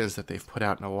attractions that they've put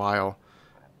out in a while.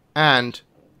 And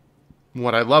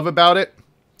what I love about it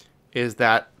is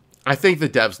that I think the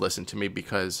devs listened to me,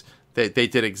 because they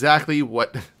did exactly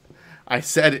what I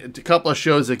said a couple of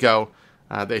shows ago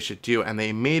they should do, and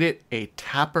they made it a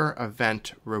Tapper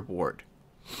event reward.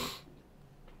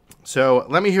 So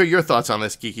let me hear your thoughts on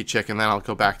this, Geeky Chick, and then I'll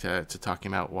go back to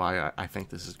talking about why I think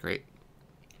this is great.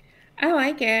 I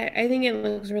like it. I think it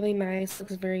looks really nice.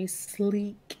 Looks very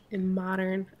sleek and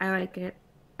modern. I like it.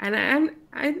 And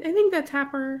I think the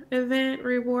Tapper event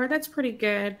reward, that's pretty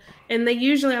good. And they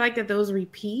usually, I like that those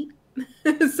repeat.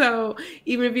 So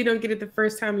even if you don't get it the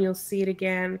first time, you'll see it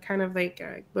again. Kind of like,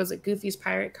 was it Goofy's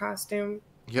pirate costume?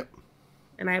 Yep.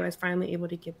 And I was finally able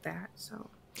to get that. So.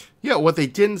 Yeah, what they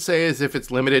didn't say is if it's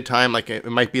limited time, like it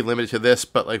might be limited to this,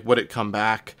 but like would it come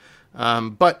back?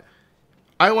 But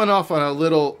I went off on a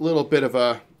little bit of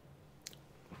a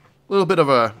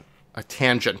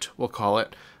tangent, we'll call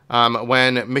it.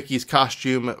 When Mickey's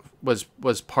costume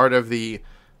was part of the,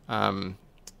 it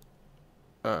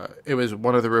was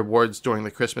one of the rewards during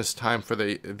the Christmas time for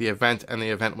the event, and the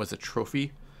event was a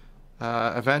trophy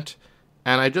event,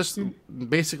 and I just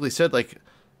basically said, like,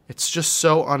 it's just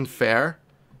so unfair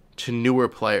to newer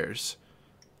players,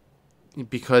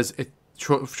 because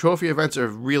trophy events are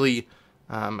really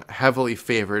heavily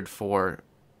favored for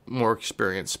more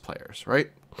experienced players,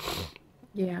 right?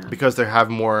 Yeah. Because they have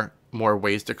more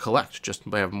ways to collect.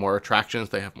 Just they have more attractions,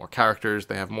 they have more characters,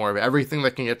 they have more of everything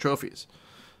that can get trophies.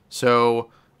 So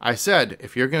I said,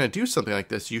 if you're going to do something like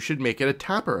this, you should make it a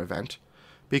Tapper event,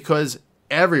 because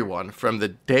everyone from the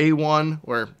day one,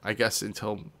 or I guess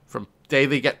from day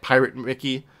they get Pirate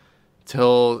Mickey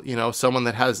till, someone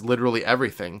that has literally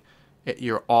everything,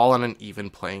 you're all on an even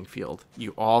playing field.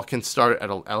 You all can start at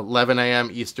 11 a.m.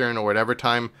 Eastern or whatever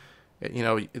time,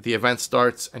 the event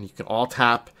starts, and you can all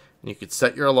tap, and you can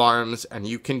set your alarms, and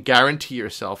you can guarantee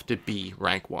yourself to be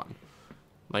rank 1.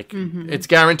 Like, It's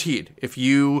guaranteed. If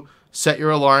you set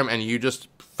your alarm and you just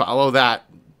follow that,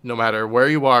 no matter where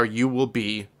you are, you will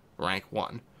be rank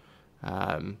 1.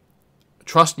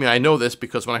 Trust me, I know this,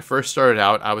 because when I first started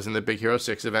out, I was in the Big Hero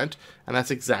 6 event, and that's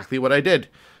exactly what I did.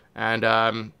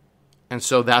 And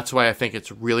so that's why I think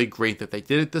it's really great that they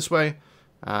did it this way.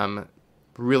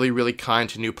 Really, really kind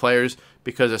to new players,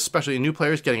 because especially new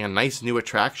players getting a nice new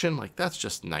attraction, like, that's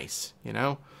just nice,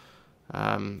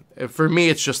 For me,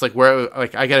 it's just like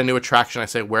I get a new attraction, I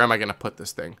say, where am I going to put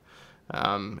this thing?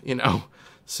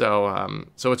 So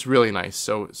it's really nice.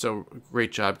 So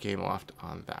great job, Gameloft,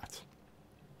 on that.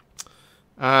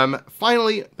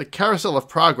 Finally, the Carousel of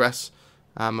Progress,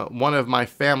 one of my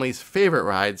family's favorite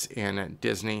rides in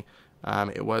Disney.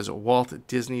 It was Walt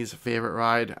Disney's favorite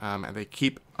ride, and they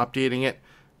keep updating it,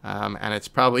 and it's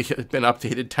probably been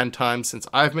updated 10 times since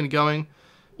I've been going.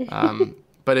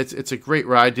 But it's a great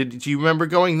ride. Do you remember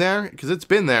going there? Because it's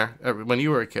been there when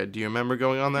you were a kid. Do you remember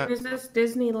going on that? Is this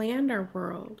Disneyland or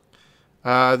World?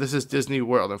 This is Disney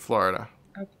World in Florida.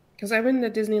 Because I've been to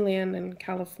Disneyland in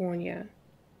California.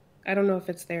 I don't know if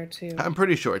it's there too. I'm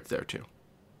pretty sure it's there too.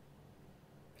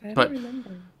 I don't remember.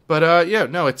 But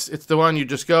it's the one you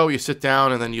just go, you sit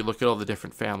down, and then you look at all the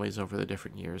different families over the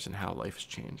different years and how life has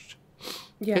changed.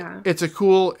 Yeah, it's a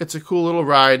cool little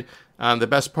ride. The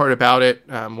best part about it,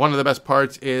 one of the best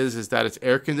parts is that it's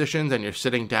air conditioned and you're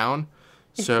sitting down.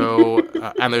 So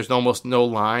and there's almost no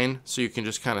line, so you can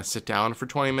just kind of sit down for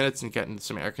 20 minutes and get into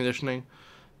some air conditioning.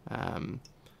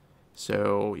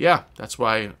 So yeah, that's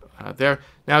why there.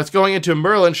 Now it's going into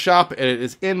Merlin Shop, and it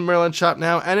is in Merlin Shop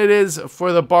now, and it is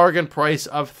for the bargain price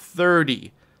of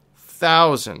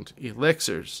 30,000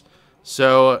 elixirs.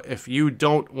 So if you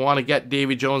don't want to get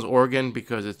Davy Jones' organ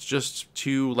because it's just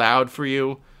too loud for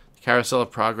you, Carousel of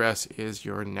Progress is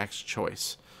your next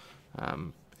choice.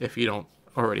 If you don't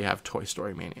already have Toy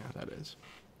Story Mania, that is.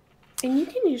 And you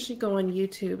can usually go on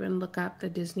YouTube and look up the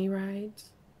Disney rides.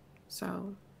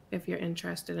 So if you're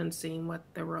interested in seeing what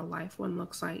the real life one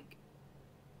looks like.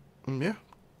 Yeah.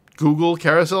 Google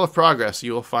Carousel of Progress.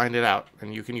 You will find it out,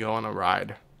 and you can go on a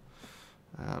ride.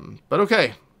 But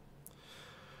okay.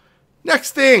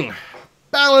 Next thing.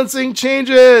 Balancing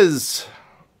changes.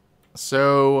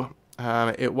 So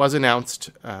it was announced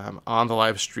on the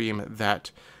live stream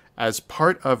that as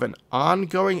part of an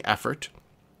ongoing effort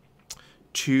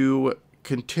to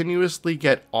continuously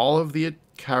get all of the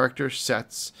character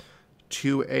sets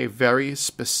to a very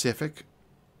specific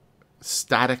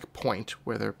static point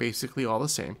where they're basically all the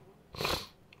same,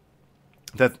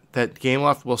 that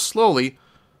Gameloft will slowly,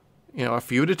 a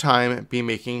few at a time, be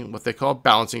making what they call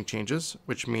balancing changes,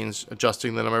 which means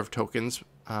adjusting the number of tokens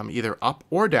either up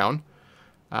or down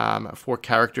for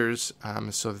characters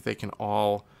so that they can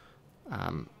all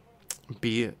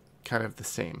be kind of the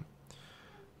same.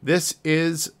 This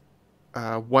is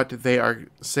what they are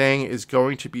saying is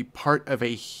going to be part of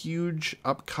a huge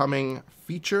upcoming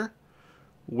feature,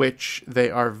 which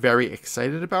they are very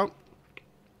excited about.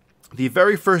 The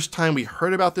very first time we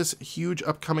heard about this huge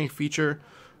upcoming feature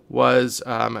was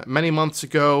many months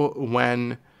ago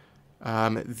when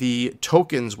the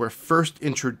tokens were first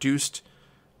introduced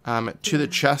to the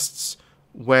chests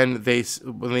when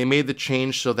they made the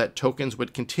change so that tokens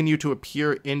would continue to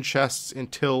appear in chests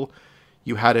until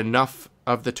you had enough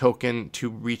of the token to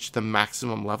reach the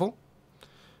maximum level.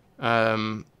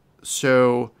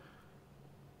 So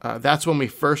that's when we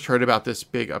first heard about this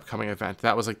big upcoming event.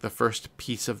 That was like the first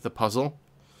piece of the puzzle.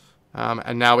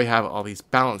 And now we have all these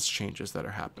balance changes that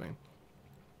are happening.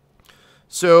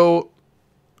 So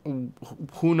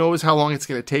who knows how long it's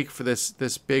going to take for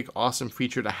this big, awesome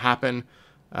feature to happen.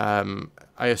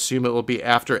 I assume it will be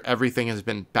after everything has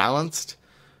been balanced.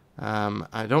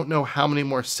 I don't know how many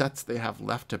more sets they have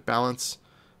left to balance.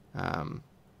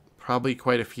 Probably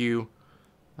quite a few,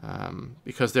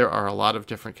 because there are a lot of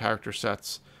different character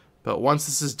sets. But once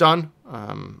this is done,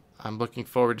 I'm looking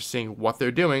forward to seeing what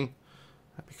they're doing,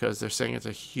 because they're saying it's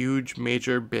a huge,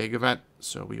 major, big event.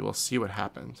 So we will see what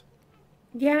happens.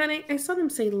 Yeah, and I saw them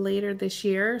say later this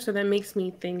year, so that makes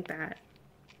me think that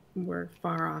we're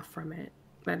far off from it.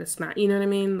 That it's not, you know what I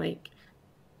mean? Like,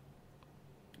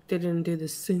 they didn't do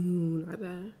this soon, or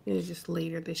it was just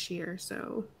later this year,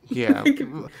 so. Yeah,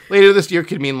 later this year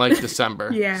could mean like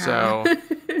December. Yeah. So,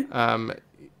 and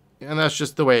that's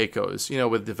just the way it goes,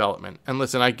 with development. And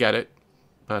listen, I get it,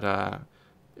 but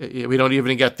we don't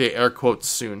even get the air quotes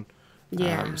soon.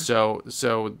 Yeah. So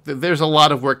there's a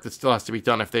lot of work that still has to be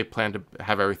done if they plan to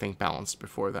have everything balanced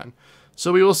before then.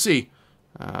 So we will see.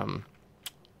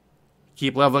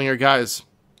 Keep leveling your guys,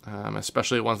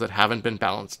 especially ones that haven't been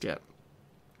balanced yet.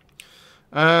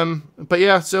 But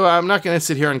yeah, so I'm not going to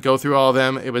sit here and go through all of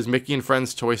them. It was Mickey and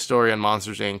Friends, Toy Story, and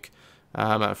Monsters, Inc.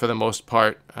 For the most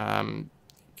part,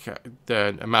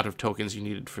 the amount of tokens you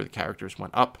needed for the characters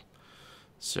went up.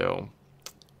 So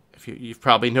if you've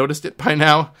probably noticed it by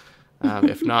now.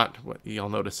 If not, you'll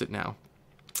notice it now.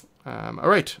 All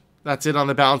right, that's it on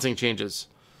the balancing changes.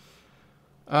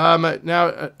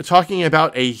 Now, talking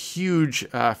about a huge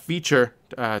feature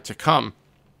to come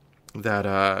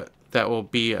that will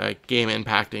be game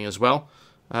impacting as well.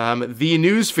 The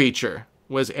news feature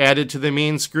was added to the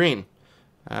main screen.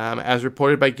 As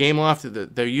reported by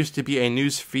Gameloft, there used to be a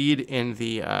news feed in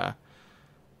the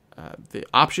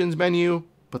options menu,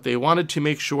 but they wanted to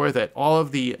make sure that all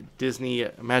of the Disney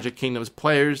Magic Kingdoms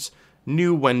players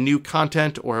knew when new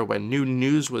content or when new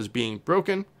news was being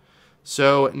broken.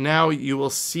 So now you will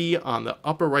see on the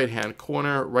upper right-hand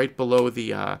corner, right below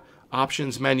the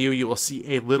options menu, you will see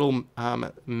a little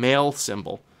mail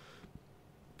symbol.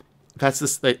 That's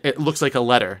this. It looks like a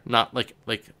letter, not like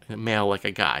mail, like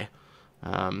a guy.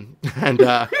 And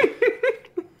it's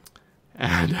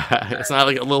not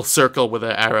like a little circle with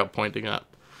an arrow pointing up.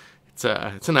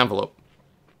 It's an envelope,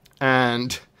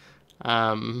 and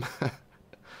sorry,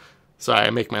 I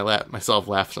make myself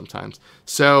laugh sometimes.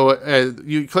 So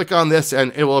you click on this,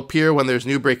 and it will appear when there's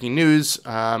new breaking news.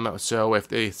 So if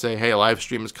they say, "Hey, a live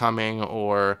stream is coming,"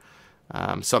 or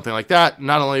something like that,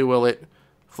 not only will it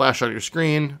flash on your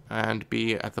screen and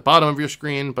be at the bottom of your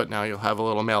screen, but now you'll have a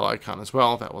little mail icon as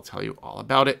well that will tell you all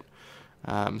about it.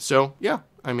 So yeah,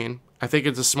 I mean, I think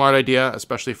it's a smart idea,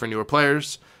 especially for newer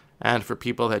players. and for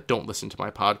people that don't listen to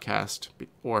my podcast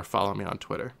or follow me on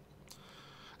Twitter.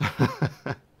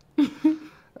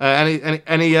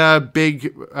 Any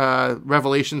big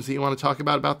revelations that you want to talk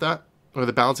about that, or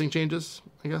the balancing changes,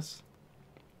 I guess?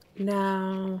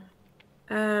 No,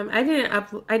 I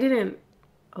didn't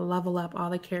level up all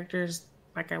the characters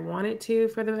like I wanted to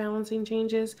for the balancing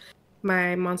changes.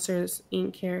 My Monsters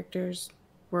Inc. characters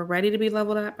were ready to be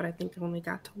leveled up, but I think I only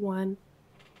got to one,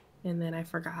 and then I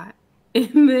forgot.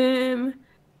 And then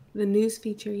the news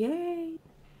feature, yay!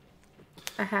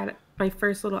 I had my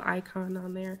first little icon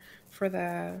on there for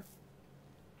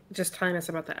just telling us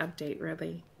about the update,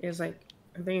 really. It was like,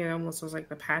 I think it almost was like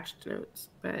the patch notes,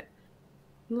 but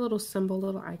a little symbol,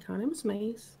 little icon. It was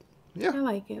nice. Yeah. I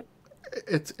like it.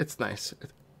 It's nice.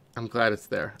 I'm glad it's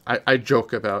there. I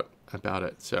joke about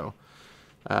it, so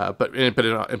but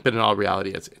in all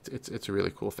reality, it's a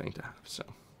really cool thing to have. So,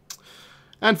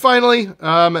 and finally,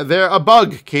 a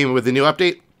bug came with the new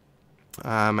update.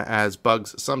 As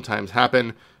bugs sometimes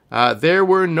happen, there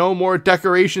were no more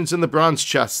decorations in the bronze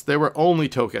chests. There were only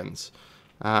tokens.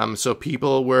 So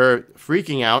people were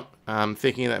freaking out,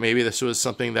 thinking that maybe this was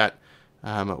something that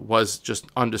was just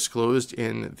undisclosed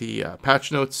in the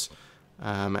patch notes.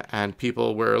 And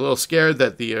people were a little scared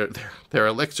that their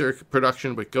elixir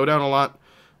production would go down a lot.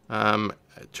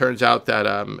 It turns out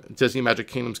that Disney Magic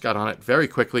Kingdoms got on it very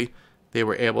quickly. They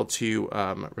were able to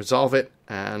resolve it,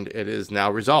 and it is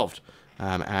now resolved.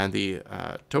 And the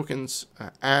tokens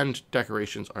and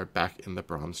decorations are back in the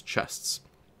bronze chests.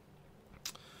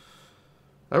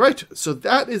 All right, so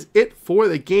that is it for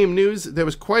the game news. There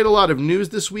was quite a lot of news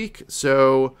this week,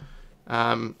 so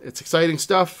it's exciting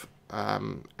stuff.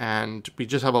 And we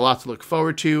just have a lot to look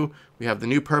forward to. We have the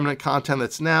new permanent content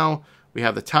that's now. We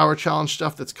have the Tower Challenge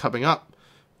stuff that's coming up.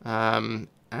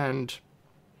 And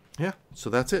yeah, so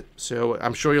that's it. So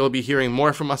I'm sure you'll be hearing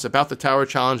more from us about the Tower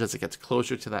Challenge as it gets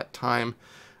closer to that time.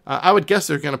 I would guess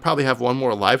they're going to probably have one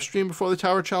more live stream before the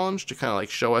Tower Challenge to kind of like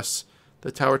show us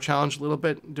the Tower Challenge a little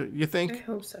bit. Do you think? I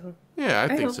hope so. Yeah,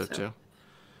 I think so too.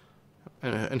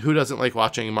 And who doesn't like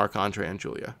watching Marc-Andre and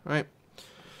Julia, right?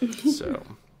 So,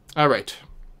 all right.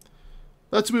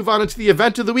 Let's move on into the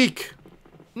event of the week.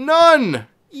 None!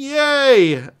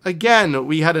 Yay! Again,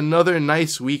 we had another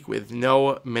nice week with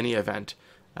no mini event.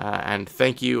 And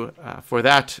thank you for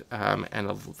that and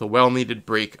the well-needed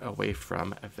break away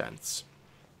from events.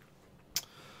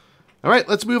 All right,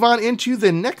 let's move on into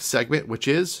the next segment, which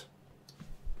is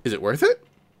it worth it?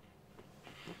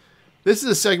 This is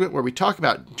a segment where we talk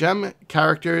about gem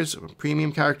characters,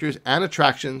 premium characters, and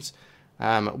attractions.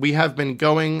 We have been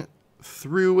going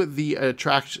through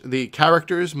the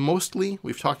characters mostly.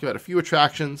 We've talked about a few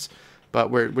attractions, but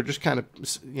we're just kind of,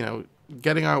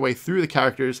 getting our way through the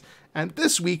characters. And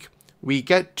this week, we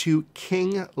get to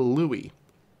King Louie.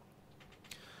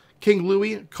 King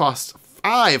Louie costs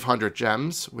 500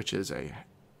 gems, which is a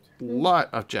lot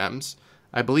of gems.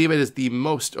 I believe it is the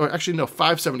most, or actually no,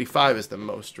 575 is the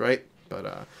most, right?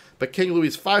 But King Louie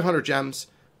is 500 gems,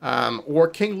 or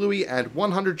King Louie and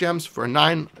 100 gems for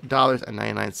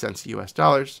 $9.99 US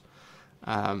dollars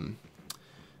in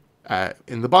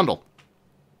the bundle.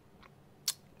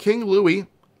 King Louie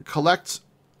collects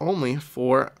only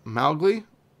for Mowgli,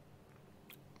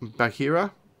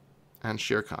 Bagheera, and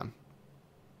Shere Khan.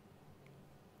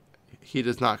 He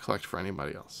does not collect for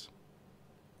anybody else.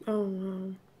 Oh,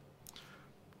 no.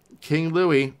 King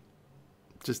Louie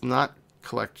does not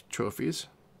collect trophies.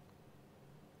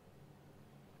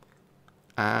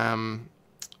 And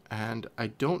I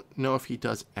don't know if he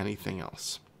does anything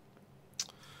else.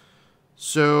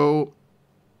 So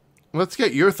let's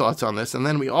get your thoughts on this. And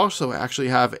then we also actually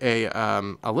have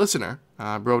a listener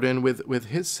wrote in with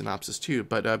his synopsis too.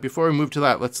 But before we move to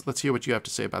that, let's hear what you have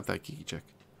to say about that, AGeekyChick.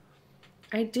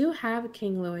 I do have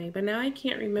King Louie, but now I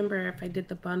can't remember if I did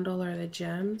the bundle or the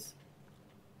gems.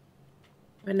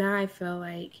 But now I feel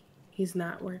like he's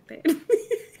not worth it.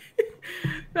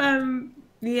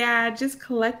 Yeah, just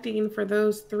collecting for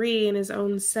those three in his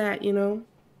own set,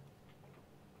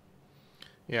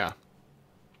 Yeah.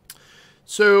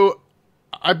 So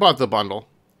I bought the bundle.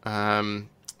 And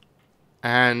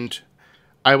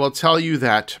I will tell you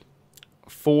that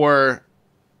for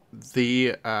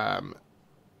the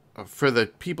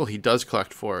people he does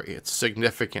collect for, it's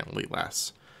significantly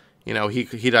less. He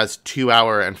does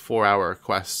 2-hour and 4-hour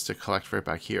quests to collect for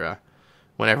Bagheera,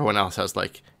 when everyone else has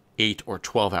like 8 or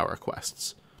 12-hour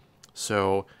quests.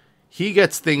 So he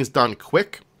gets things done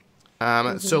quick.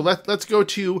 So let's go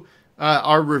to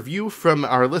our review from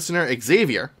our listener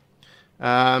Xavier.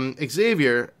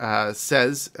 Xavier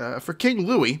says for King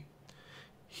Louie,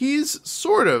 he's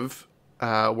sort of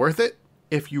worth it.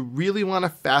 if you really want to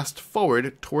fast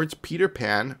forward towards Peter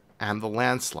Pan and the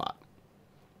Lancelot.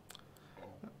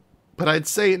 But I'd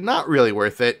say not really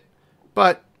worth it,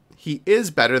 but he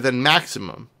is better than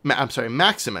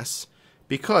Maximus,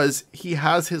 because he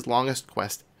has his longest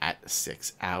quest at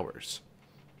 6 hours.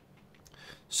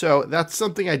 So that's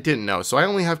something I didn't know. So I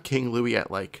only have King Louis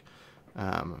at like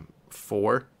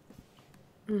 4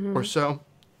 or so,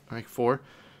 like 4.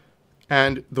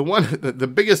 And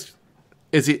the biggest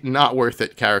is it not worth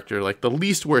it character, like the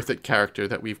least worth it character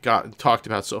that we've talked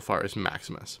about so far is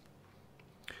Maximus.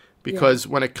 Because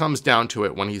when it comes down to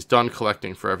it, when he's done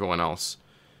collecting for everyone else,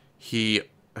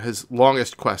 his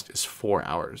longest quest is 4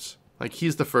 hours. Like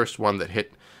he's the first one that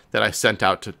I sent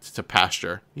out to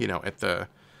pasture,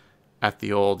 at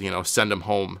the old, send him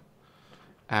home.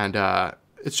 And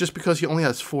it's just because he only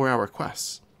has 4-hour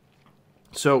quests.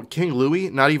 So King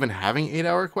Louis not even having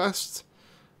 8-hour quests,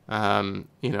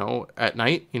 at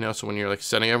night, so when you're like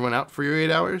sending everyone out for your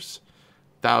 8 hours,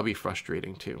 that would be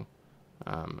frustrating too.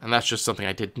 And that's just something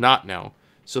I did not know.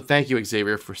 So thank you,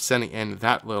 Xavier, for sending in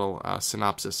that little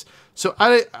synopsis. So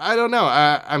I don't know.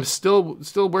 I'm still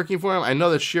working for him. I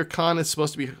know that Shere Khan is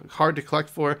supposed to be hard to collect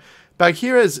for.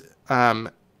 Bagheera's, I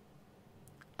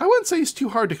wouldn't say he's too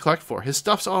hard to collect for. His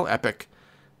stuff's all epic.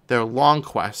 They're long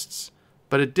quests,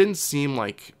 but it didn't seem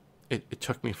like it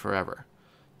took me forever.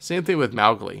 Same thing with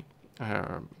Mowgli.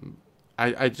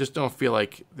 I just don't feel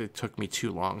like it took me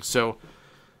too long. So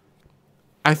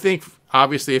I think,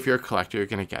 obviously, if you're a collector, you're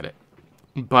going to get it.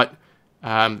 But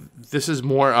this is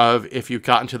more of if you've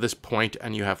gotten to this point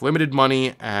and you have limited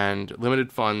money and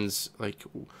limited funds, like,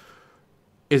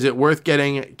 is it worth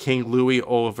getting King Louis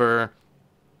over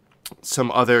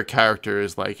some other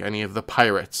characters like any of the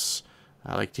pirates,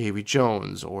 like Davy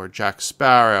Jones or Jack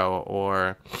Sparrow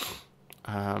or,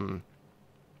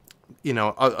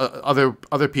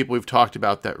 other people we've talked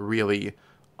about that really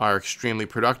are extremely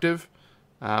productive?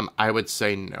 I would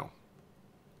say no.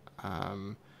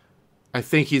 I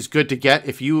think he's good to get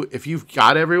if you've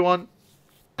got everyone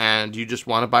and you just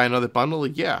want to buy another bundle.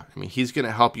 Yeah, I mean, he's going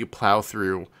to help you plow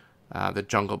through the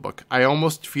Jungle Book. I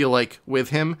almost feel like with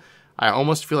him,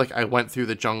 I went through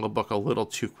the Jungle Book a little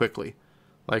too quickly.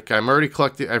 Like I've already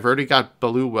got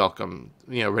Baloo welcome,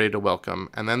 ready to welcome,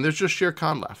 and then there's just Shere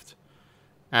Khan left,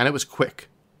 and it was quick,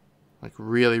 like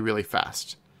really, really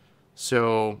fast.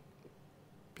 So,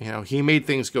 he made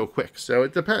things go quick. So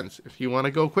it depends. If you want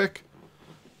to go quick,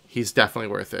 he's definitely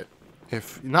worth it.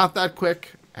 If not that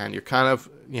quick and you're kind of,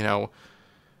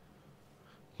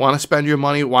 want to spend your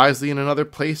money wisely in another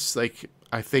place, like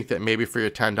I think that maybe for your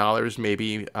 $10,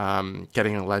 maybe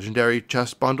getting a legendary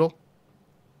chest bundle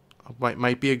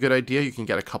might be a good idea. You can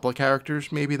get a couple of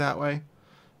characters maybe that way.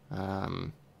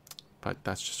 But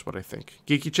that's just what I think.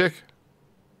 AGeekyChick,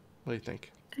 what do you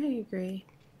think? I agree.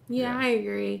 Yeah, I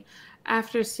agree.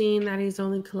 After seeing that he's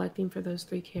only collecting for those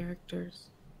 3 characters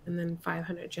and then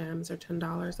 500 gems or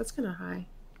 $10, that's kind of high.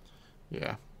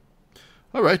 Yeah.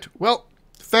 All right. Well,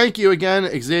 thank you again,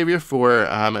 Xavier, for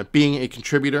being a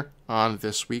contributor on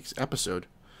this week's episode.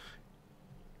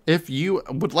 If you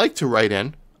would like to write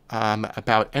in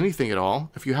about anything at all,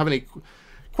 if you have any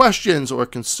questions or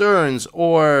concerns,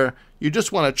 or you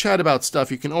just want to chat about stuff,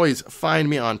 you can always find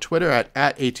me on Twitter at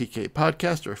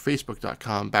ATKPodcast or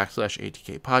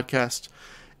Facebook.com/ATKPodcast.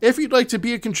 If you'd like to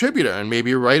be a contributor and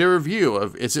maybe write a review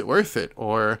of Is It Worth It,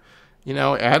 or,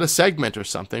 add a segment or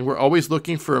something, we're always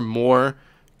looking for more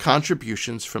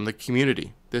contributions from the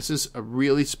community. This is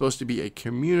really supposed to be a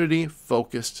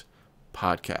community-focused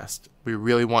podcast. We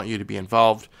really want you to be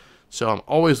involved, so I'm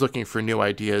always looking for new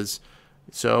ideas.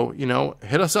 So,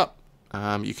 hit us up.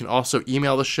 You can also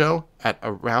email the show at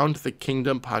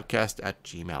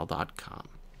aroundthekingdompodcast@gmail.com.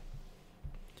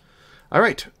 All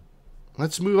right,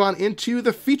 let's move on into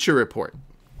the feature report.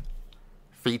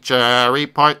 Feature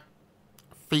report.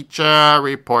 Feature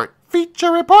report.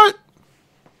 Feature report.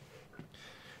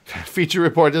 Feature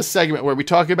report is a segment where we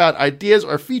talk about ideas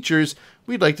or features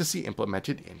we'd like to see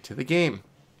implemented into the game.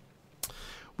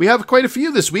 We have quite a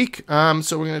few this week,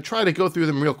 so we're going to try to go through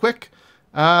them real quick.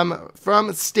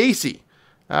 From Stacy.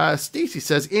 Stacy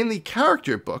says, in the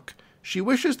character book, she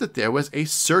wishes that there was a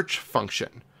search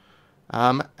function.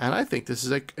 And I think this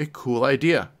is a cool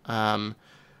idea. I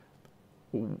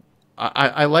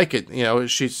like it.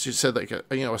 She said like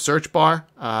a search bar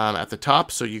at the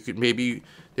top, so you could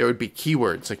there would be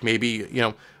keywords. Like maybe,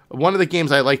 one of the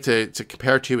games I like to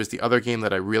compare to is the other game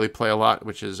that I really play a lot,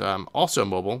 which is also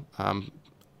mobile.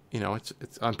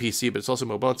 It's on PC, but it's also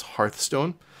mobile. It's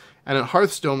Hearthstone. And in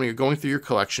Hearthstone, when you're going through your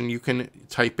collection, you can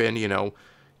type in,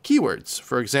 keywords.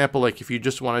 For example, like if you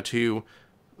just wanted to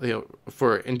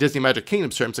for in Disney Magic Kingdom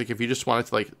terms, like if you just wanted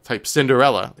to like type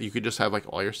Cinderella, you could just have like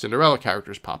all your Cinderella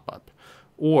characters pop up.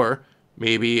 Or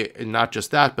maybe not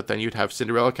just that, but then you'd have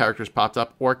Cinderella characters popped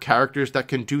up, or characters that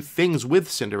can do things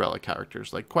with Cinderella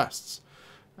characters, like quests.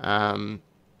 Or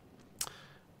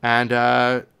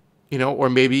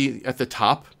maybe at the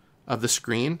top of the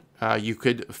screen, you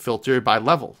could filter by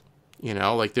level.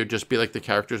 Like there'd just be like the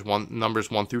characters numbers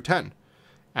 1 through 10.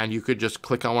 And you could just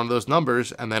click on one of those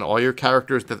numbers, and then all your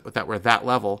characters that were that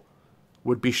level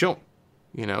would be shown.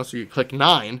 So you click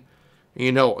 9,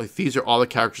 and these are all the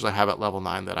characters I have at level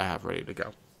 9 that I have ready to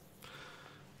go.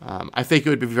 I think it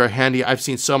would be very handy. I've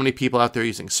seen so many people out there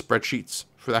using spreadsheets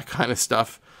for that kind of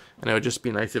stuff, and it would just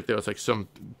be nice if there was like some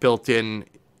built-in,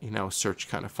 search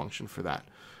kind of function for that.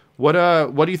 What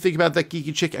do you think about that,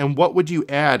 AGeekyChick, and what would you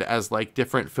add as like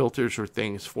different filters or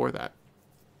things for that?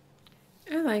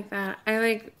 I like that. I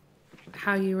like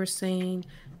how you were saying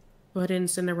put in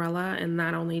Cinderella and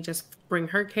not only just bring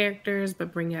her characters,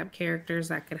 but bring up characters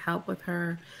that could help with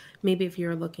her. Maybe if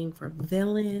you're looking for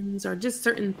villains or just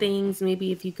certain things,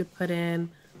 maybe if you could put in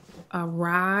a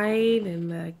ride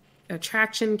and the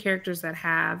attraction characters that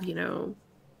have,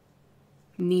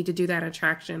 need to do that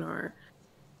attraction or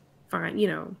find,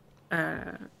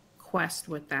 a quest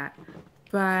with that.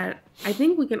 But I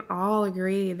think we can all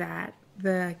agree that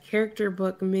the character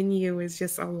book menu is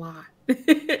just a lot.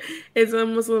 It's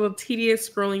almost a little tedious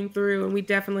scrolling through, and we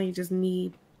definitely just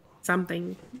need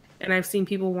something. And I've seen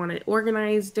people want to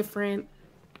organize different.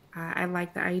 I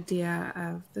like the idea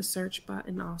of the search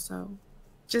button also.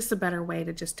 Just a better way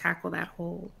to just tackle that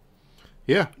whole.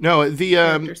 Yeah. No,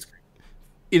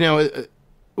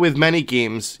 with many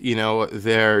games,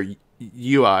 their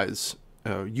UIs,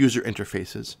 user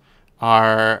interfaces,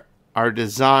 are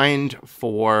designed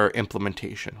for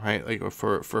implementation, right? Like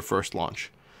for first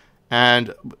launch.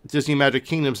 And Disney Magic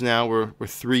Kingdoms now, we're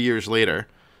 3 years later.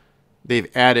 They've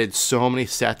added so many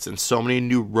sets and so many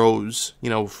new rows,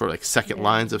 for like second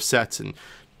lines of sets and,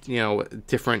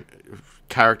 different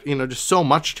character, just so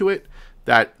much to it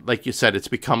that, like you said, it's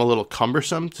become a little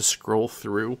cumbersome to scroll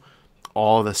through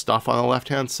all the stuff on the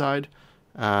left-hand side.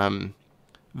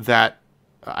 That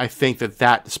I think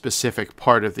that specific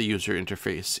part of the user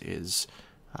interface is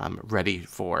ready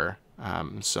for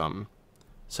some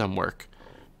work.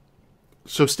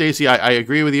 So, Stacy, I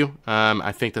agree with you.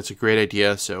 I think that's a great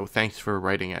idea. So, thanks for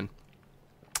writing in.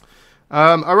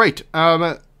 All right.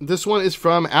 This one is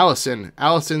from Allison.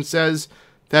 Allison says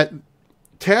that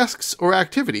tasks or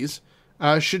activities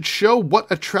should show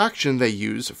what attraction they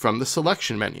use from the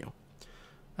selection menu.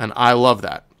 And I love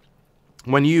that.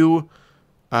 When you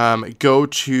go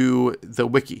to the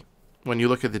wiki, when you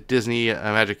look at the Disney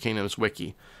Magic Kingdoms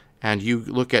wiki, and you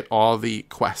look at all the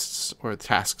quests or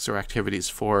tasks or activities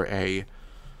for a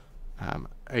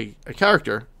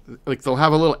character, like they'll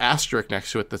have a little asterisk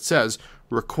next to it that says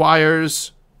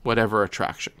requires whatever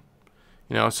attraction.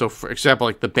 So for example,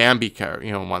 like the Bambi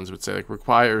ones would say like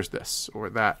requires this or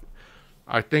that.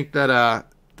 I think that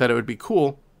it would be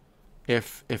cool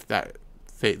if that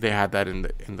they had that in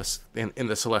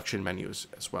the selection menus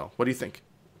as well. What do you think?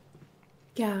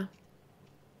 Yeah,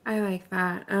 I like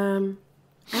that.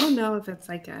 I don't know if it's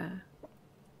like a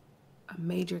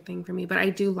major thing for me, but I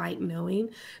do like knowing,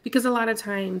 because a lot of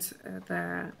times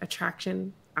the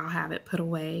attraction, I'll have it put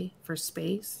away for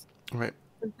space. Right.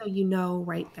 And so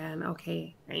right then,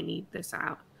 okay, I need this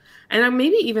out. And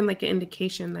maybe even like an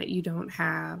indication that you don't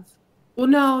have. Well,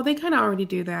 no, they kind of already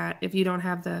do that. If you don't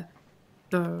have the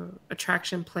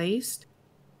attraction placed,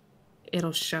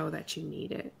 it'll show that you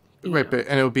need it. Right, but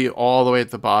and it'll be all the way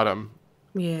at the bottom.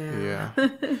 Yeah.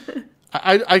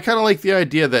 I kind of like the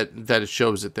idea that it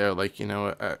shows it there, like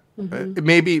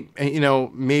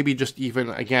maybe just even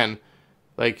again,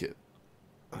 like,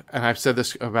 and I've said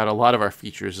this about a lot of our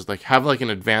features, is like have like an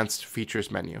advanced features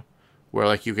menu where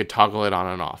like you could toggle it on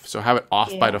and off. So have it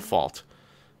off by default,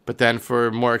 but then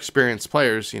for more experienced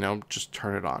players, just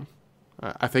turn it on.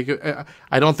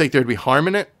 I don't think there'd be harm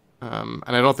in it, and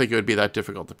I don't think it would be that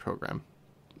difficult to program.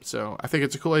 So I think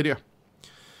it's a cool idea.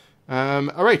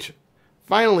 All right.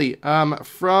 Finally,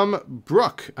 from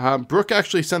Brooke. Brooke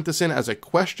actually sent this in as a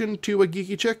question to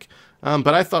AGeekyChick,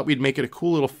 but I thought we'd make it a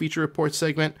cool little feature report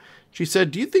segment. She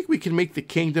said, do you think we can make the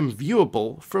kingdom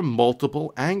viewable from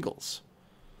multiple angles?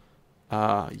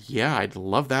 Yeah, I'd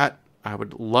love that. I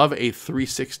would love a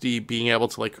 360 being able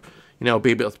to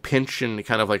be able to pinch and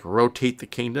kind of like rotate the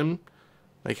kingdom.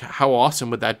 Like, how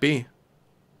awesome would that be?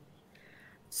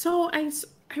 So I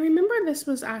remember this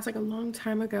was asked like a long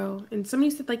time ago, and somebody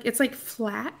said like it's like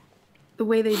flat, the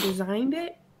way they designed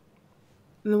it,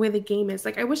 and the way the game is.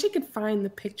 Like I wish I could find the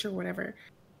picture or whatever,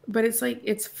 but it's like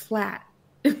it's flat.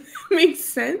 It makes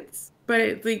sense, but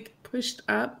it like pushed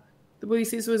up. The way you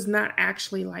see this was not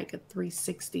actually like a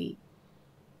 360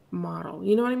 model.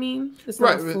 You know what I mean? It's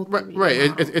not a full 3D right.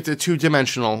 model. It's a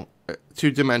two-dimensional So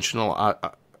they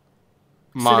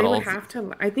model. would have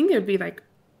to. I think it would be like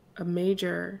a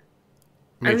major.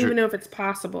 I don't even know if it's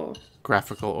possible.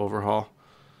 Graphical overhaul.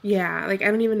 Yeah, like I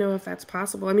don't even know if that's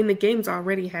possible. I mean, the game's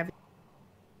already heavy.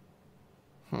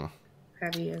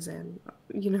 Heavy as in,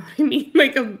 you know what I mean?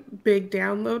 Like a big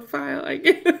download file. Like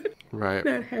Right.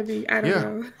 Not heavy. I don't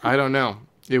know. I don't know.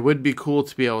 It would be cool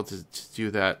to be able to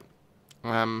do that.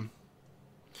 I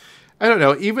don't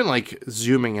know. Even like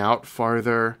zooming out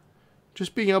farther,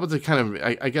 just being able to kind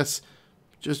of, I guess,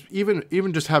 just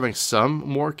even just having some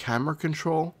more camera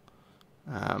control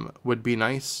would be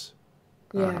nice.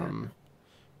 Yeah.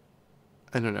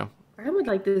 I don't know. I would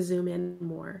like to zoom in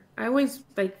more. I always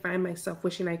like find myself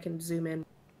wishing I can zoom in.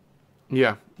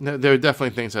 Yeah, no, there are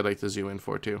definitely things I'd like to zoom in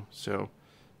for too. So,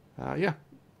 yeah.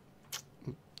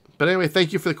 But anyway,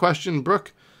 thank you for the question,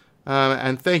 Brooke.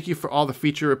 And thank you for all the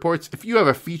feature reports. If you have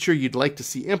a feature you'd like to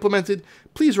see implemented,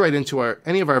 please write into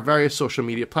any of our various social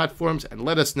media platforms and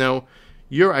let us know.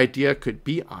 Your idea could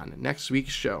be on next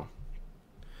week's show.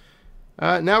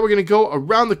 Now we're going to go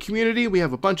around the community. We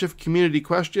have a bunch of community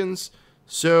questions.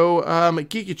 So,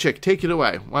 AGeekyChick, take it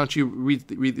away. Why don't you read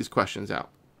these questions out?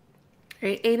 All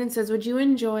right, Aiden says, would you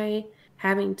enjoy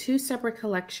having two separate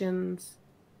collections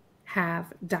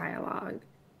have dialogue?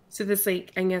 So this,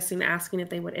 like, I'm guessing asking if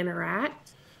they would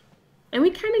interact. And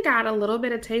we kind of got a little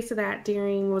bit of taste of that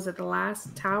during, was it the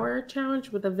last tower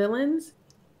challenge with the villains?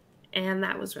 And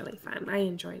that was really fun. I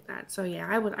enjoyed that. So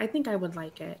yeah, I think I would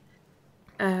like it.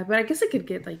 But I guess it could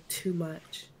get like too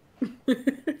much.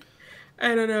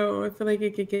 I don't know. I feel like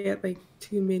it could get like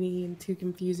too many and too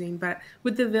confusing. But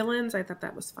with the villains, I thought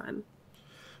that was fun.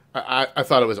 I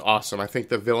thought it was awesome. I think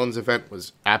the villains event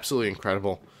was absolutely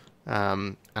incredible.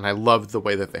 And I loved the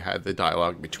way that they had the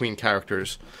dialogue between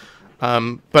characters.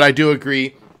 But I do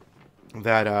agree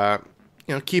that,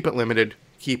 keep it limited.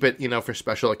 Keep it, for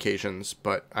special occasions.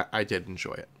 But I did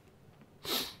enjoy it.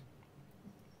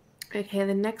 Okay,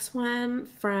 the next one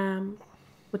from...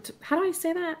 how do I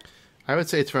say that? I would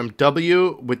say it's from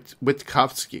W.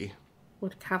 Witkowski.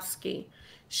 Witkowski.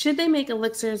 Should they make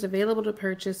elixirs available to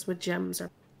purchase with gems?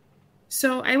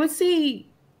 So I would say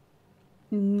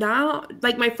no.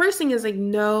 Like my first thing is like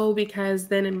no, because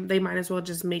then they might as well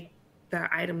just make the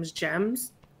items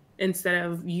gems instead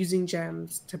of using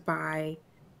gems to buy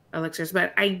elixirs.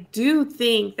 But I do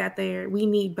think that we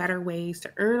need better ways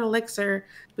to earn elixir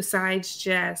besides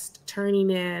just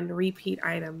turning in repeat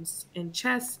items in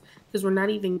chests, because we're not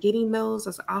even getting those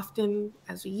as often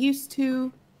as we used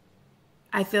to.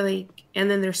 I feel like, and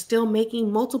then they're still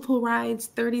making multiple rides,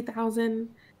 30,000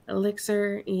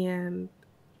 elixir, and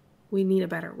we need a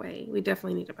better way. We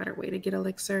definitely need a better way to get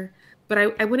elixir. But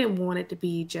I wouldn't want it to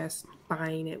be just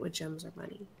buying it with gems or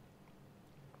money.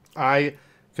 I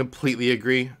completely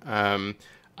agree.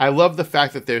 I love the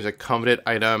fact that there's a coveted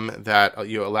item that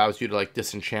allows you to like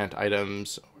disenchant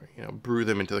items, or brew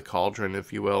them into the cauldron,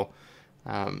 if you will,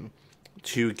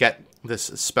 to get this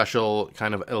special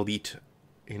kind of elite,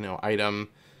 item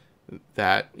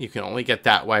that you can only get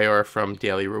that way or from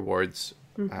daily rewards,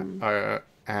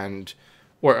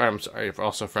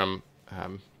 also from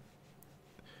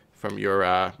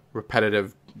your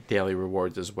repetitive daily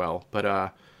rewards as well,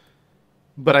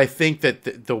 But I think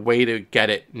that the way to get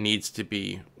it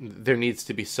there needs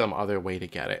to be some other way to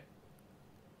get it.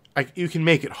 You can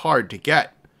make it hard to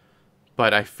get,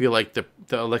 but I feel like the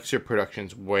elixir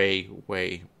production's way,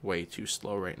 way, way too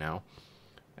slow right now.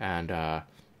 And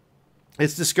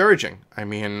it's discouraging. I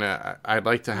mean, I'd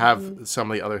like to have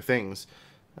some of the other things,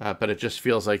 but it just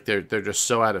feels like they're just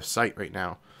so out of sight right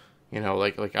now.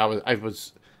 Like I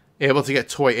was able to get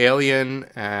Toy Alien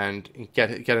and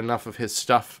get enough of his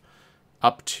stuff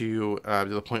up to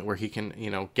the point where he can,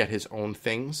 get his own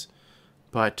things.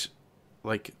 But,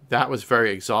 like, that was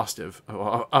very exhaustive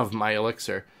of my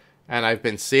elixir. And I've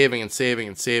been saving and saving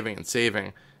and saving and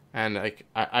saving. And, like,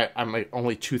 I'm, like,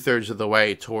 only 2/3 of the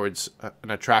way towards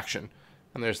an attraction.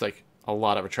 And there's, like, a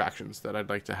lot of attractions that I'd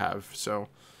like to have. So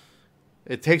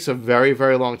it takes a very,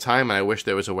 very long time. And I wish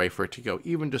there was a way for it to go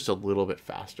even just a little bit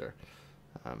faster.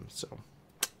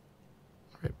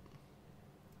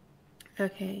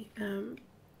 Okay.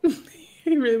 Let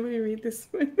me read this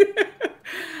one.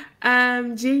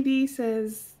 JD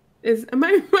says,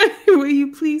 will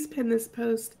you please pin this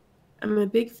post? I'm a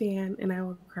big fan and I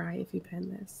will cry if you pin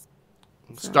this.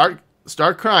 So.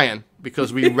 Start crying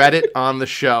because we read it on the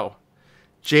show.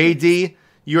 JD,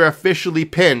 you're officially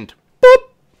pinned.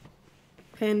 Boop.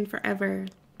 Pinned forever.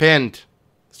 Pinned.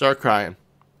 Start crying.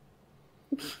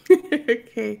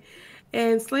 Okay.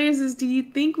 And Slayer says, do you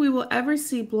think we will ever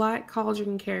see Black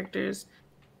Cauldron characters?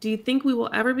 Do you think we will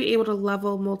ever be able to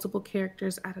level multiple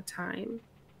characters at a time?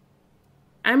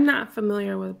 I'm not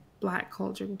familiar with Black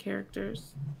Cauldron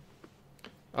characters.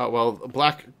 Well,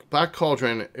 Black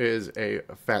Cauldron is a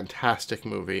fantastic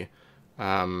movie,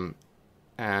 and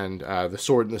The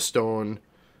Sword in the Stone.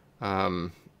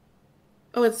 Um,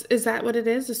 Oh, is that what it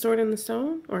is? The Sword in the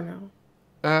Stone, or no?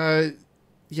 uh,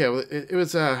 yeah, well, it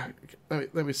was.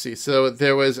 Let me see. So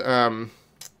there was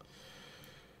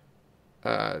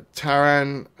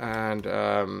Taran,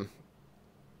 and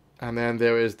then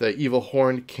there was the Evil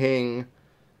Horned King,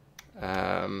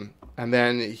 and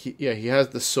then he has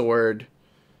the sword.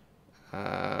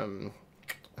 And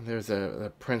there's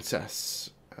a princess,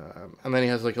 and then he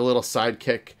has like a little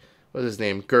sidekick. What's his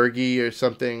name? Gurgi or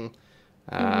something.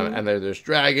 And there's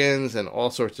dragons and all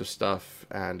sorts of stuff.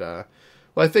 And well,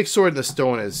 I think Sword in the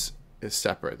Stone is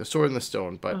separate. The Sword in the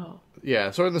Stone, but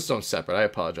yeah, Sword in the Stone's separate. I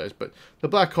apologize, but the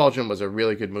Black Cauldron was a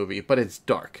really good movie, but it's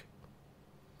dark.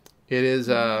 It is.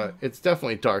 It's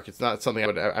definitely dark. It's not something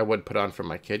I would put on for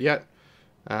my kid yet.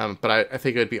 But I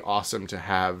think it would be awesome to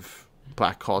have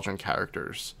Black Cauldron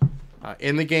characters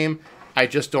in the game. I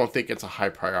just don't think it's a high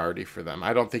priority for them.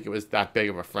 I don't think it was that big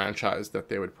of a franchise that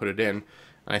they would put it in.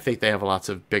 And I think they have lots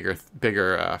of bigger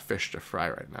fish to fry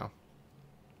right now.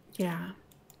 Yeah.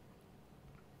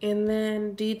 And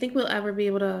then, do you think we'll ever be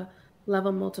able to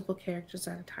level multiple characters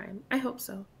at a time? I hope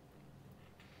so.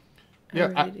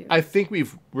 I think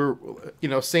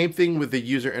we're same thing with the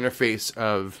user interface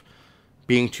of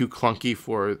being too clunky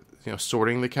for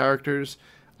sorting the characters.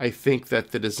 I think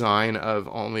that the design of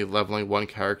only leveling one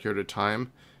character at a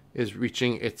time is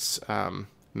reaching its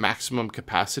maximum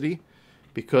capacity,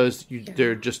 because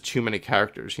there are just too many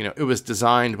characters. It was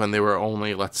designed when there were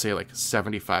only, let's say, like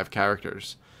 75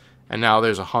 characters, and now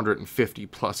there's 150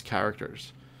 plus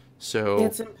characters. So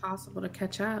it's impossible to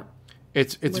catch up.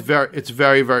 It's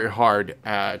very, very hard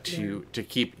to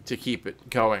keep it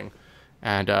going,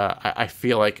 and I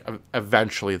feel like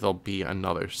eventually there'll be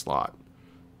another slot.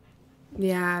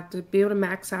 Yeah, to be able to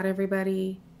max out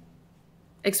everybody,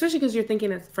 especially because you're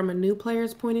thinking it from a new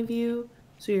player's point of view.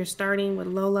 So you're starting with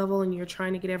low level and you're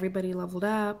trying to get everybody leveled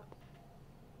up.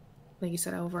 Like you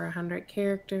said, over 100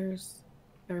 characters.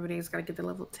 Everybody's got to get to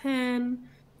level 10,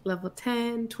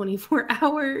 24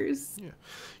 hours. Yeah.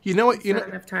 You know what? Not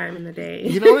enough time in the day.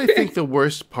 You know what I think the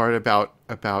worst part about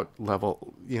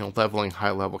leveling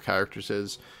high level characters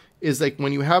is like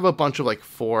when you have a bunch of like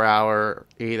 4 hour,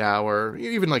 8 hour,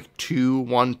 even like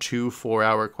 2, 4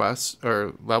 hour quests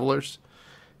or levelers.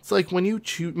 It's like when you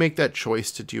make that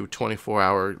choice to do 24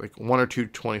 hour, like 1 or 2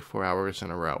 24 hours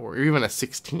in a row, or even a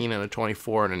 16 and a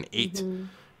 24 and an 8,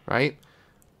 right?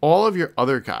 All of your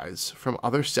other guys from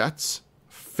other sets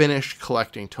finish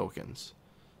collecting tokens.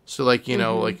 So like,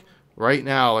 like right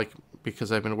now, like,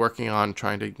 because I've been working on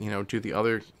trying to, do the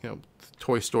other,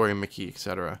 Toy Story, Mickey,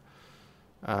 etc.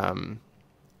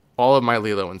 All of my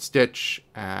Lilo and Stitch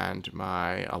and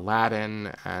my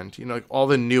Aladdin and, like all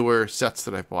the newer sets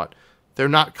that I bought, they're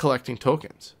not collecting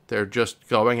tokens. They're just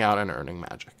going out and earning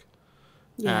magic.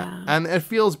 Yeah. And it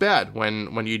feels bad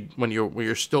when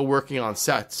you're still working on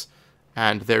sets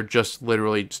and they're just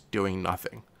literally just doing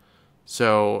nothing.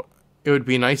 So it would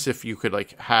be nice if you could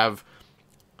like have,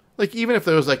 like, even if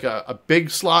there was like a big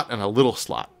slot and a little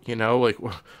slot, like,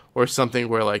 or something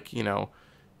where like, you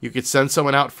could send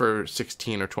someone out for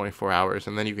 16 or 24 hours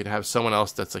and then you could have someone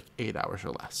else that's like 8 hours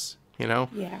or less,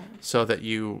 Yeah. so that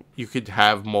you could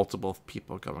have multiple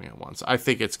people going at once. I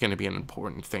think it's going to be an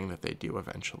important thing that they do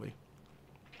eventually.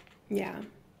 Yeah.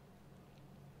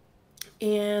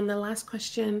 And the last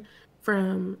question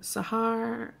from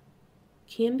Sahar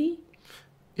Candy.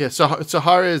 Yeah, so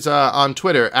Sahar is on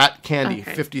Twitter at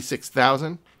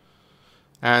Candy56000.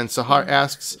 And Sahar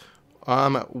asks,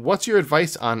 what's your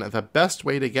advice on the best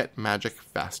way to get magic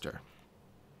faster?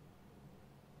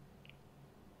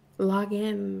 Log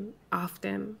in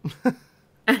often.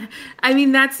 I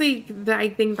mean, that's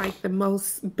I think like the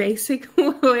most basic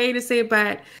way to say it,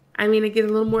 but I mean, to get a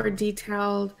little more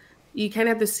detailed, you kind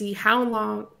of have to see how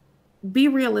long, be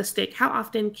realistic. How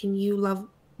often can you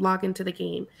log into the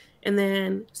game? And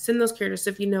then send those characters.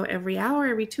 If every hour,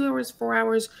 every 2 hours, 4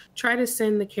 hours, try to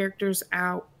send the characters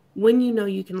out when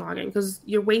you can log in, because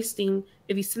you're wasting,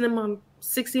 if you send them on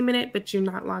 60-minute, but you're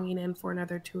not logging in for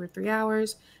another 2 or 3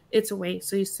 hours, it's a waste.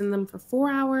 So you send them for 4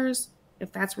 hours,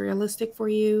 if that's realistic for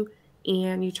you,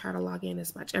 and you try to log in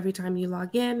as much. Every time you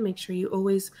log in, make sure you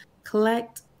always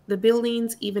collect the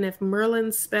buildings. Even if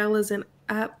Merlin's spell isn't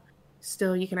up,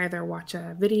 still you can either watch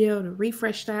a video to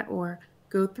refresh that or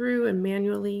go through and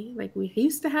manually, like we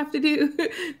used to have to do,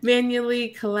 manually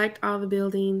collect all the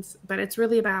buildings. But it's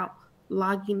really about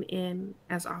logging in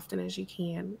as often as you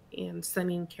can and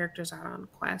sending characters out on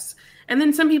quests. And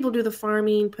then some people do the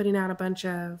farming, putting out a bunch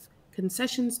of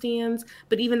concession stands.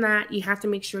 But even that, you have to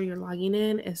make sure you're logging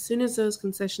in as soon as those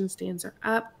concession stands are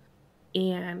up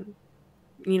and,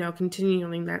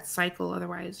 continuing that cycle.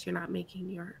 Otherwise, you're not making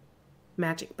your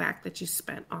magic back that you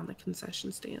spent on the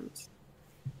concession stands.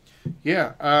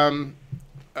 Yeah,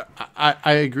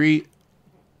 I agree.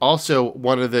 Also,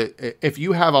 if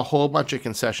you have a whole bunch of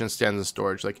concession stands in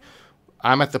storage, like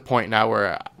I'm at the point now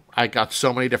where I got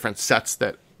so many different sets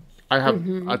that I have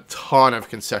a ton of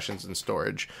concessions in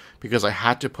storage because I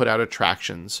had to put out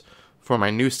attractions for my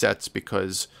new sets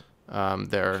because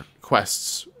their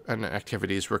quests and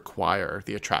activities require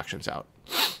the attractions out.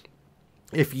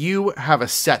 If you have a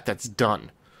set that's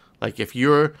done, like if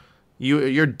you're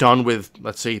done with,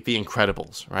 let's say, The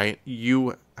Incredibles, right?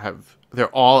 They're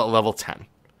all at level 10.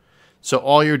 So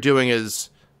all you're doing is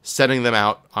setting them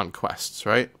out on quests,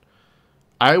 right?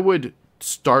 I would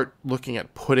start looking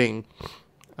at putting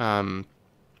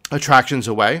attractions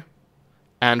away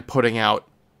and putting out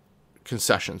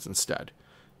concessions instead.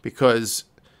 Because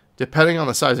depending on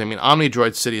the size, I mean,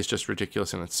 Omnidroid City is just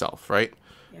ridiculous in itself, right?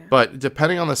 Yeah. But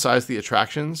depending on the size of the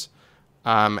attractions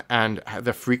and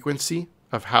the frequency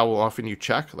of how often you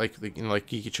check, like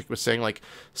AGeekyChick was saying, like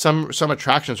some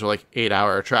attractions are like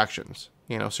 8-hour attractions,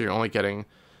 so you're only getting,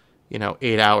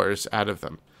 8 hours out of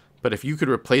them. But if you could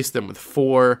replace them with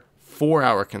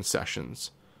 4-hour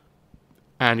concessions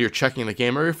and you're checking the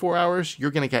game every 4 hours,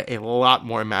 you're going to get a lot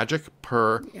more magic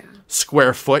per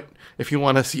square foot, if you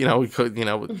want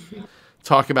to,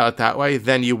 talk about it that way,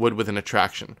 than you would with an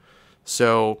attraction.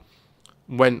 So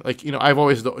when, I've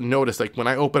always noticed, like, when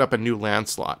I open up a new land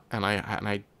slot and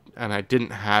I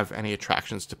didn't have any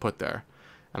attractions to put there,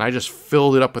 and I just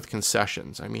filled it up with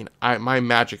concessions. I mean, my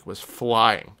magic was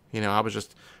flying. I was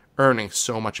just earning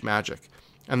so much magic.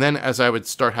 And then as I would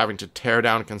start having to tear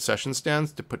down concession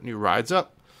stands to put new rides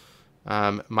up,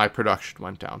 my production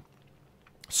went down.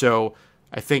 So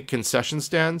I think concession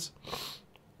stands,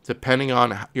 depending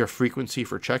on your frequency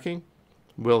for checking,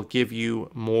 will give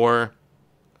you more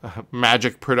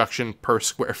magic production per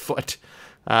square foot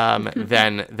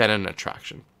than an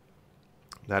attraction.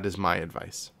 That is my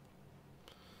advice.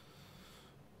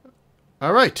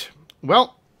 All right.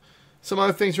 Well, some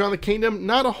other things around the kingdom.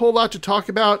 Not a whole lot to talk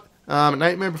about.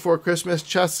 Nightmare Before Christmas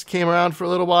chests came around for a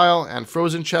little while, and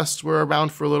frozen chests were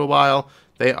around for a little while.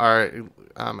 They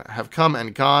have come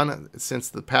and gone since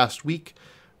the past week.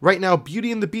 Right now,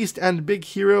 Beauty and the Beast and Big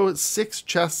Hero 6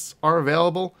 chests are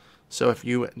available. So if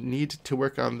you need to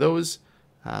work on those,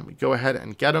 go ahead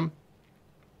and get them.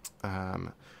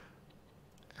 And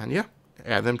yeah,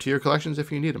 add them to your collections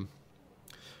if you need them.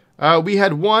 We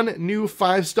had one new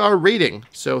 5-star rating.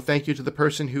 So thank you to the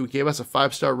person who gave us a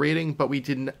 5-star rating, but we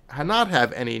did not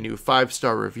have any new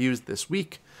 5-star reviews this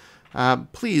week.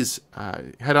 Please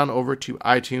head on over to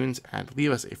iTunes and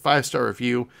leave us a 5-star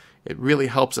review. It really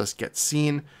helps us get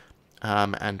seen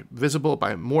and visible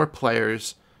by more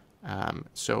players.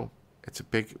 So it's a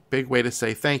big way to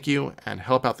say thank you and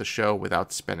help out the show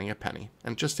without spending a penny.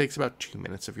 And it just takes about 2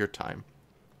 minutes of your time.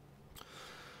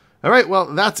 All right, well,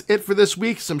 that's it for this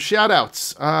week. Some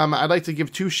shout-outs. I'd like to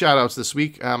give 2 shout-outs this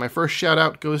week. My first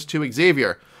shout-out goes to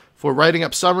Xavier for writing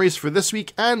up summaries for this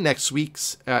week and next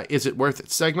week's Is It Worth It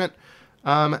segment.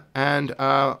 And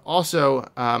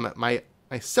also, my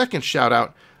second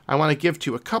shout-out I want to give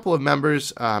to a couple of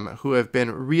members who have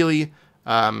been really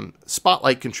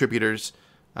spotlight contributors.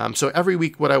 So every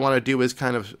week what I want to do is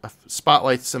kind of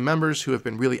spotlight some members who have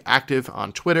been really active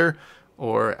on Twitter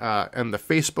or in the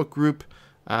Facebook group.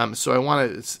 So I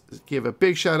want to give a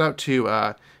big shout out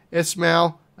to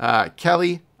Ismail,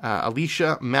 Kelly,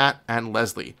 Alicia, Matt, and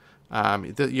Leslie.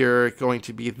 You're going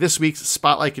to be this week's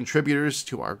spotlight contributors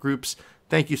to our groups.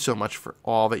 Thank you so much for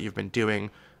all that you've been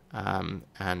doing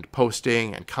and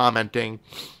posting and commenting.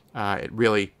 It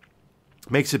really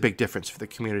makes a big difference for the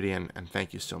community, and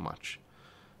thank you so much.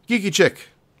 AGeekyChick,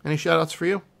 any shout outs for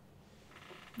you?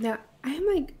 Yeah,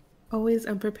 I'm always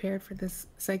unprepared for this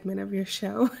segment of your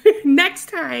show. Next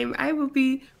time, I will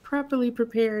be properly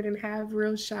prepared and have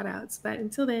real shout outs. But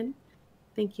until then,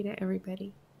 thank you to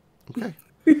everybody. Okay.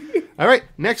 All right.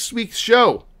 Next week's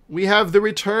show, we have the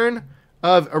return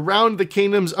of Around the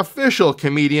Kingdom's official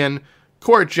comedian,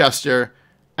 court jester,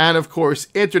 and of course,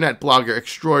 internet blogger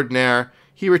extraordinaire.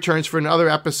 He returns for another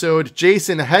episode,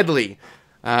 Jason Headley.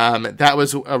 That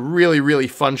was a really, really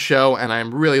fun show, and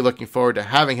I'm really looking forward to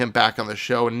having him back on the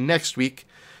show next week.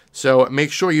 So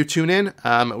make sure you tune in.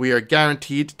 We are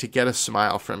guaranteed to get a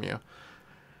smile from you.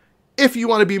 If you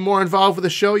want to be more involved with the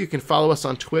show, you can follow us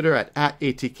on Twitter at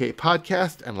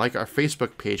 @ATKPodcast and like our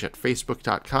Facebook page at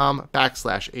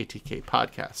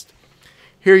facebook.com/ATKPodcast.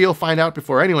 Here you'll find out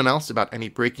before anyone else about any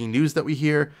breaking news that we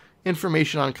hear,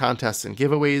 information on contests and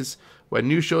giveaways, when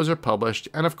new shows are published,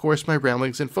 and of course my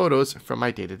ramblings and photos from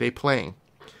my day-to-day playing.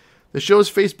 The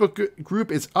show's Facebook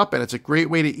group is up, and it's a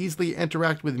great way to easily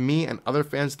interact with me and other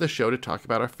fans of the show to talk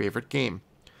about our favorite game.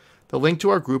 The link to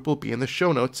our group will be in the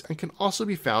show notes and can also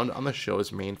be found on the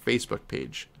show's main Facebook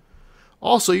page.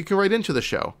 Also, you can write into the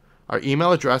show. Our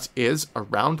email address is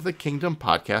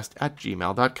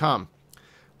aroundthekingdompodcast@gmail.com.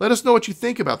 Let us know what you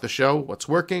think about the show, what's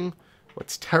working,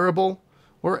 what's terrible,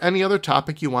 or any other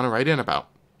topic you want to write in about.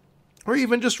 Or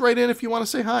even just write in if you want to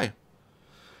say hi.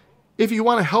 If you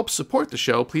want to help support the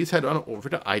show, please head on over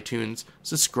to iTunes,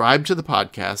 subscribe to the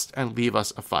podcast, and leave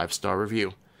us a 5-star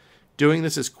review. Doing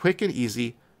this is quick and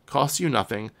easy, costs you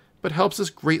nothing, but helps us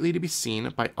greatly to be seen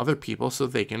by other people so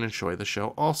they can enjoy the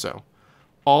show also.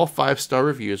 All 5-star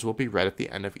reviews will be read at the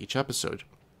end of each episode.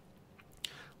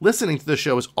 Listening to the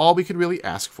show is all we could really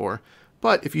ask for,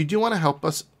 but if you do want to help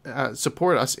us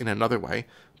support us in another way,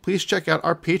 please check out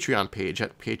our Patreon page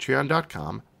at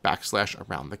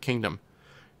patreon.com/aroundthekingdom.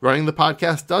 Running the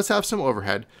podcast does have some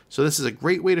overhead, so this is a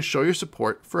great way to show your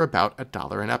support for about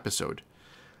 $1 an episode.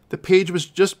 The page was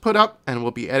just put up and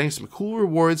we'll be adding some cool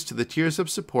rewards to the tiers of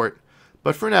support,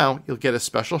 but for now, you'll get a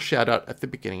special shout out at the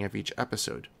beginning of each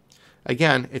episode.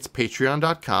 Again, it's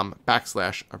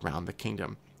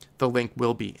patreon.com/aroundthekingdom. The link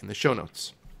will be in the show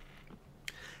notes.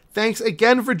 Thanks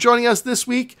again for joining us this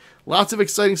week. Lots of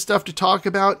exciting stuff to talk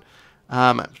about.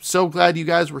 I'm so glad you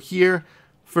guys were here.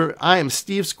 I am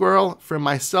Steve Squirrel, for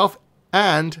myself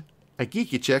and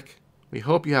AGeekyChick. We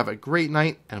hope you have a great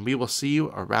night, and we will see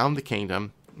you around the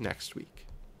kingdom next week.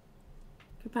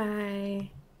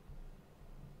 Goodbye.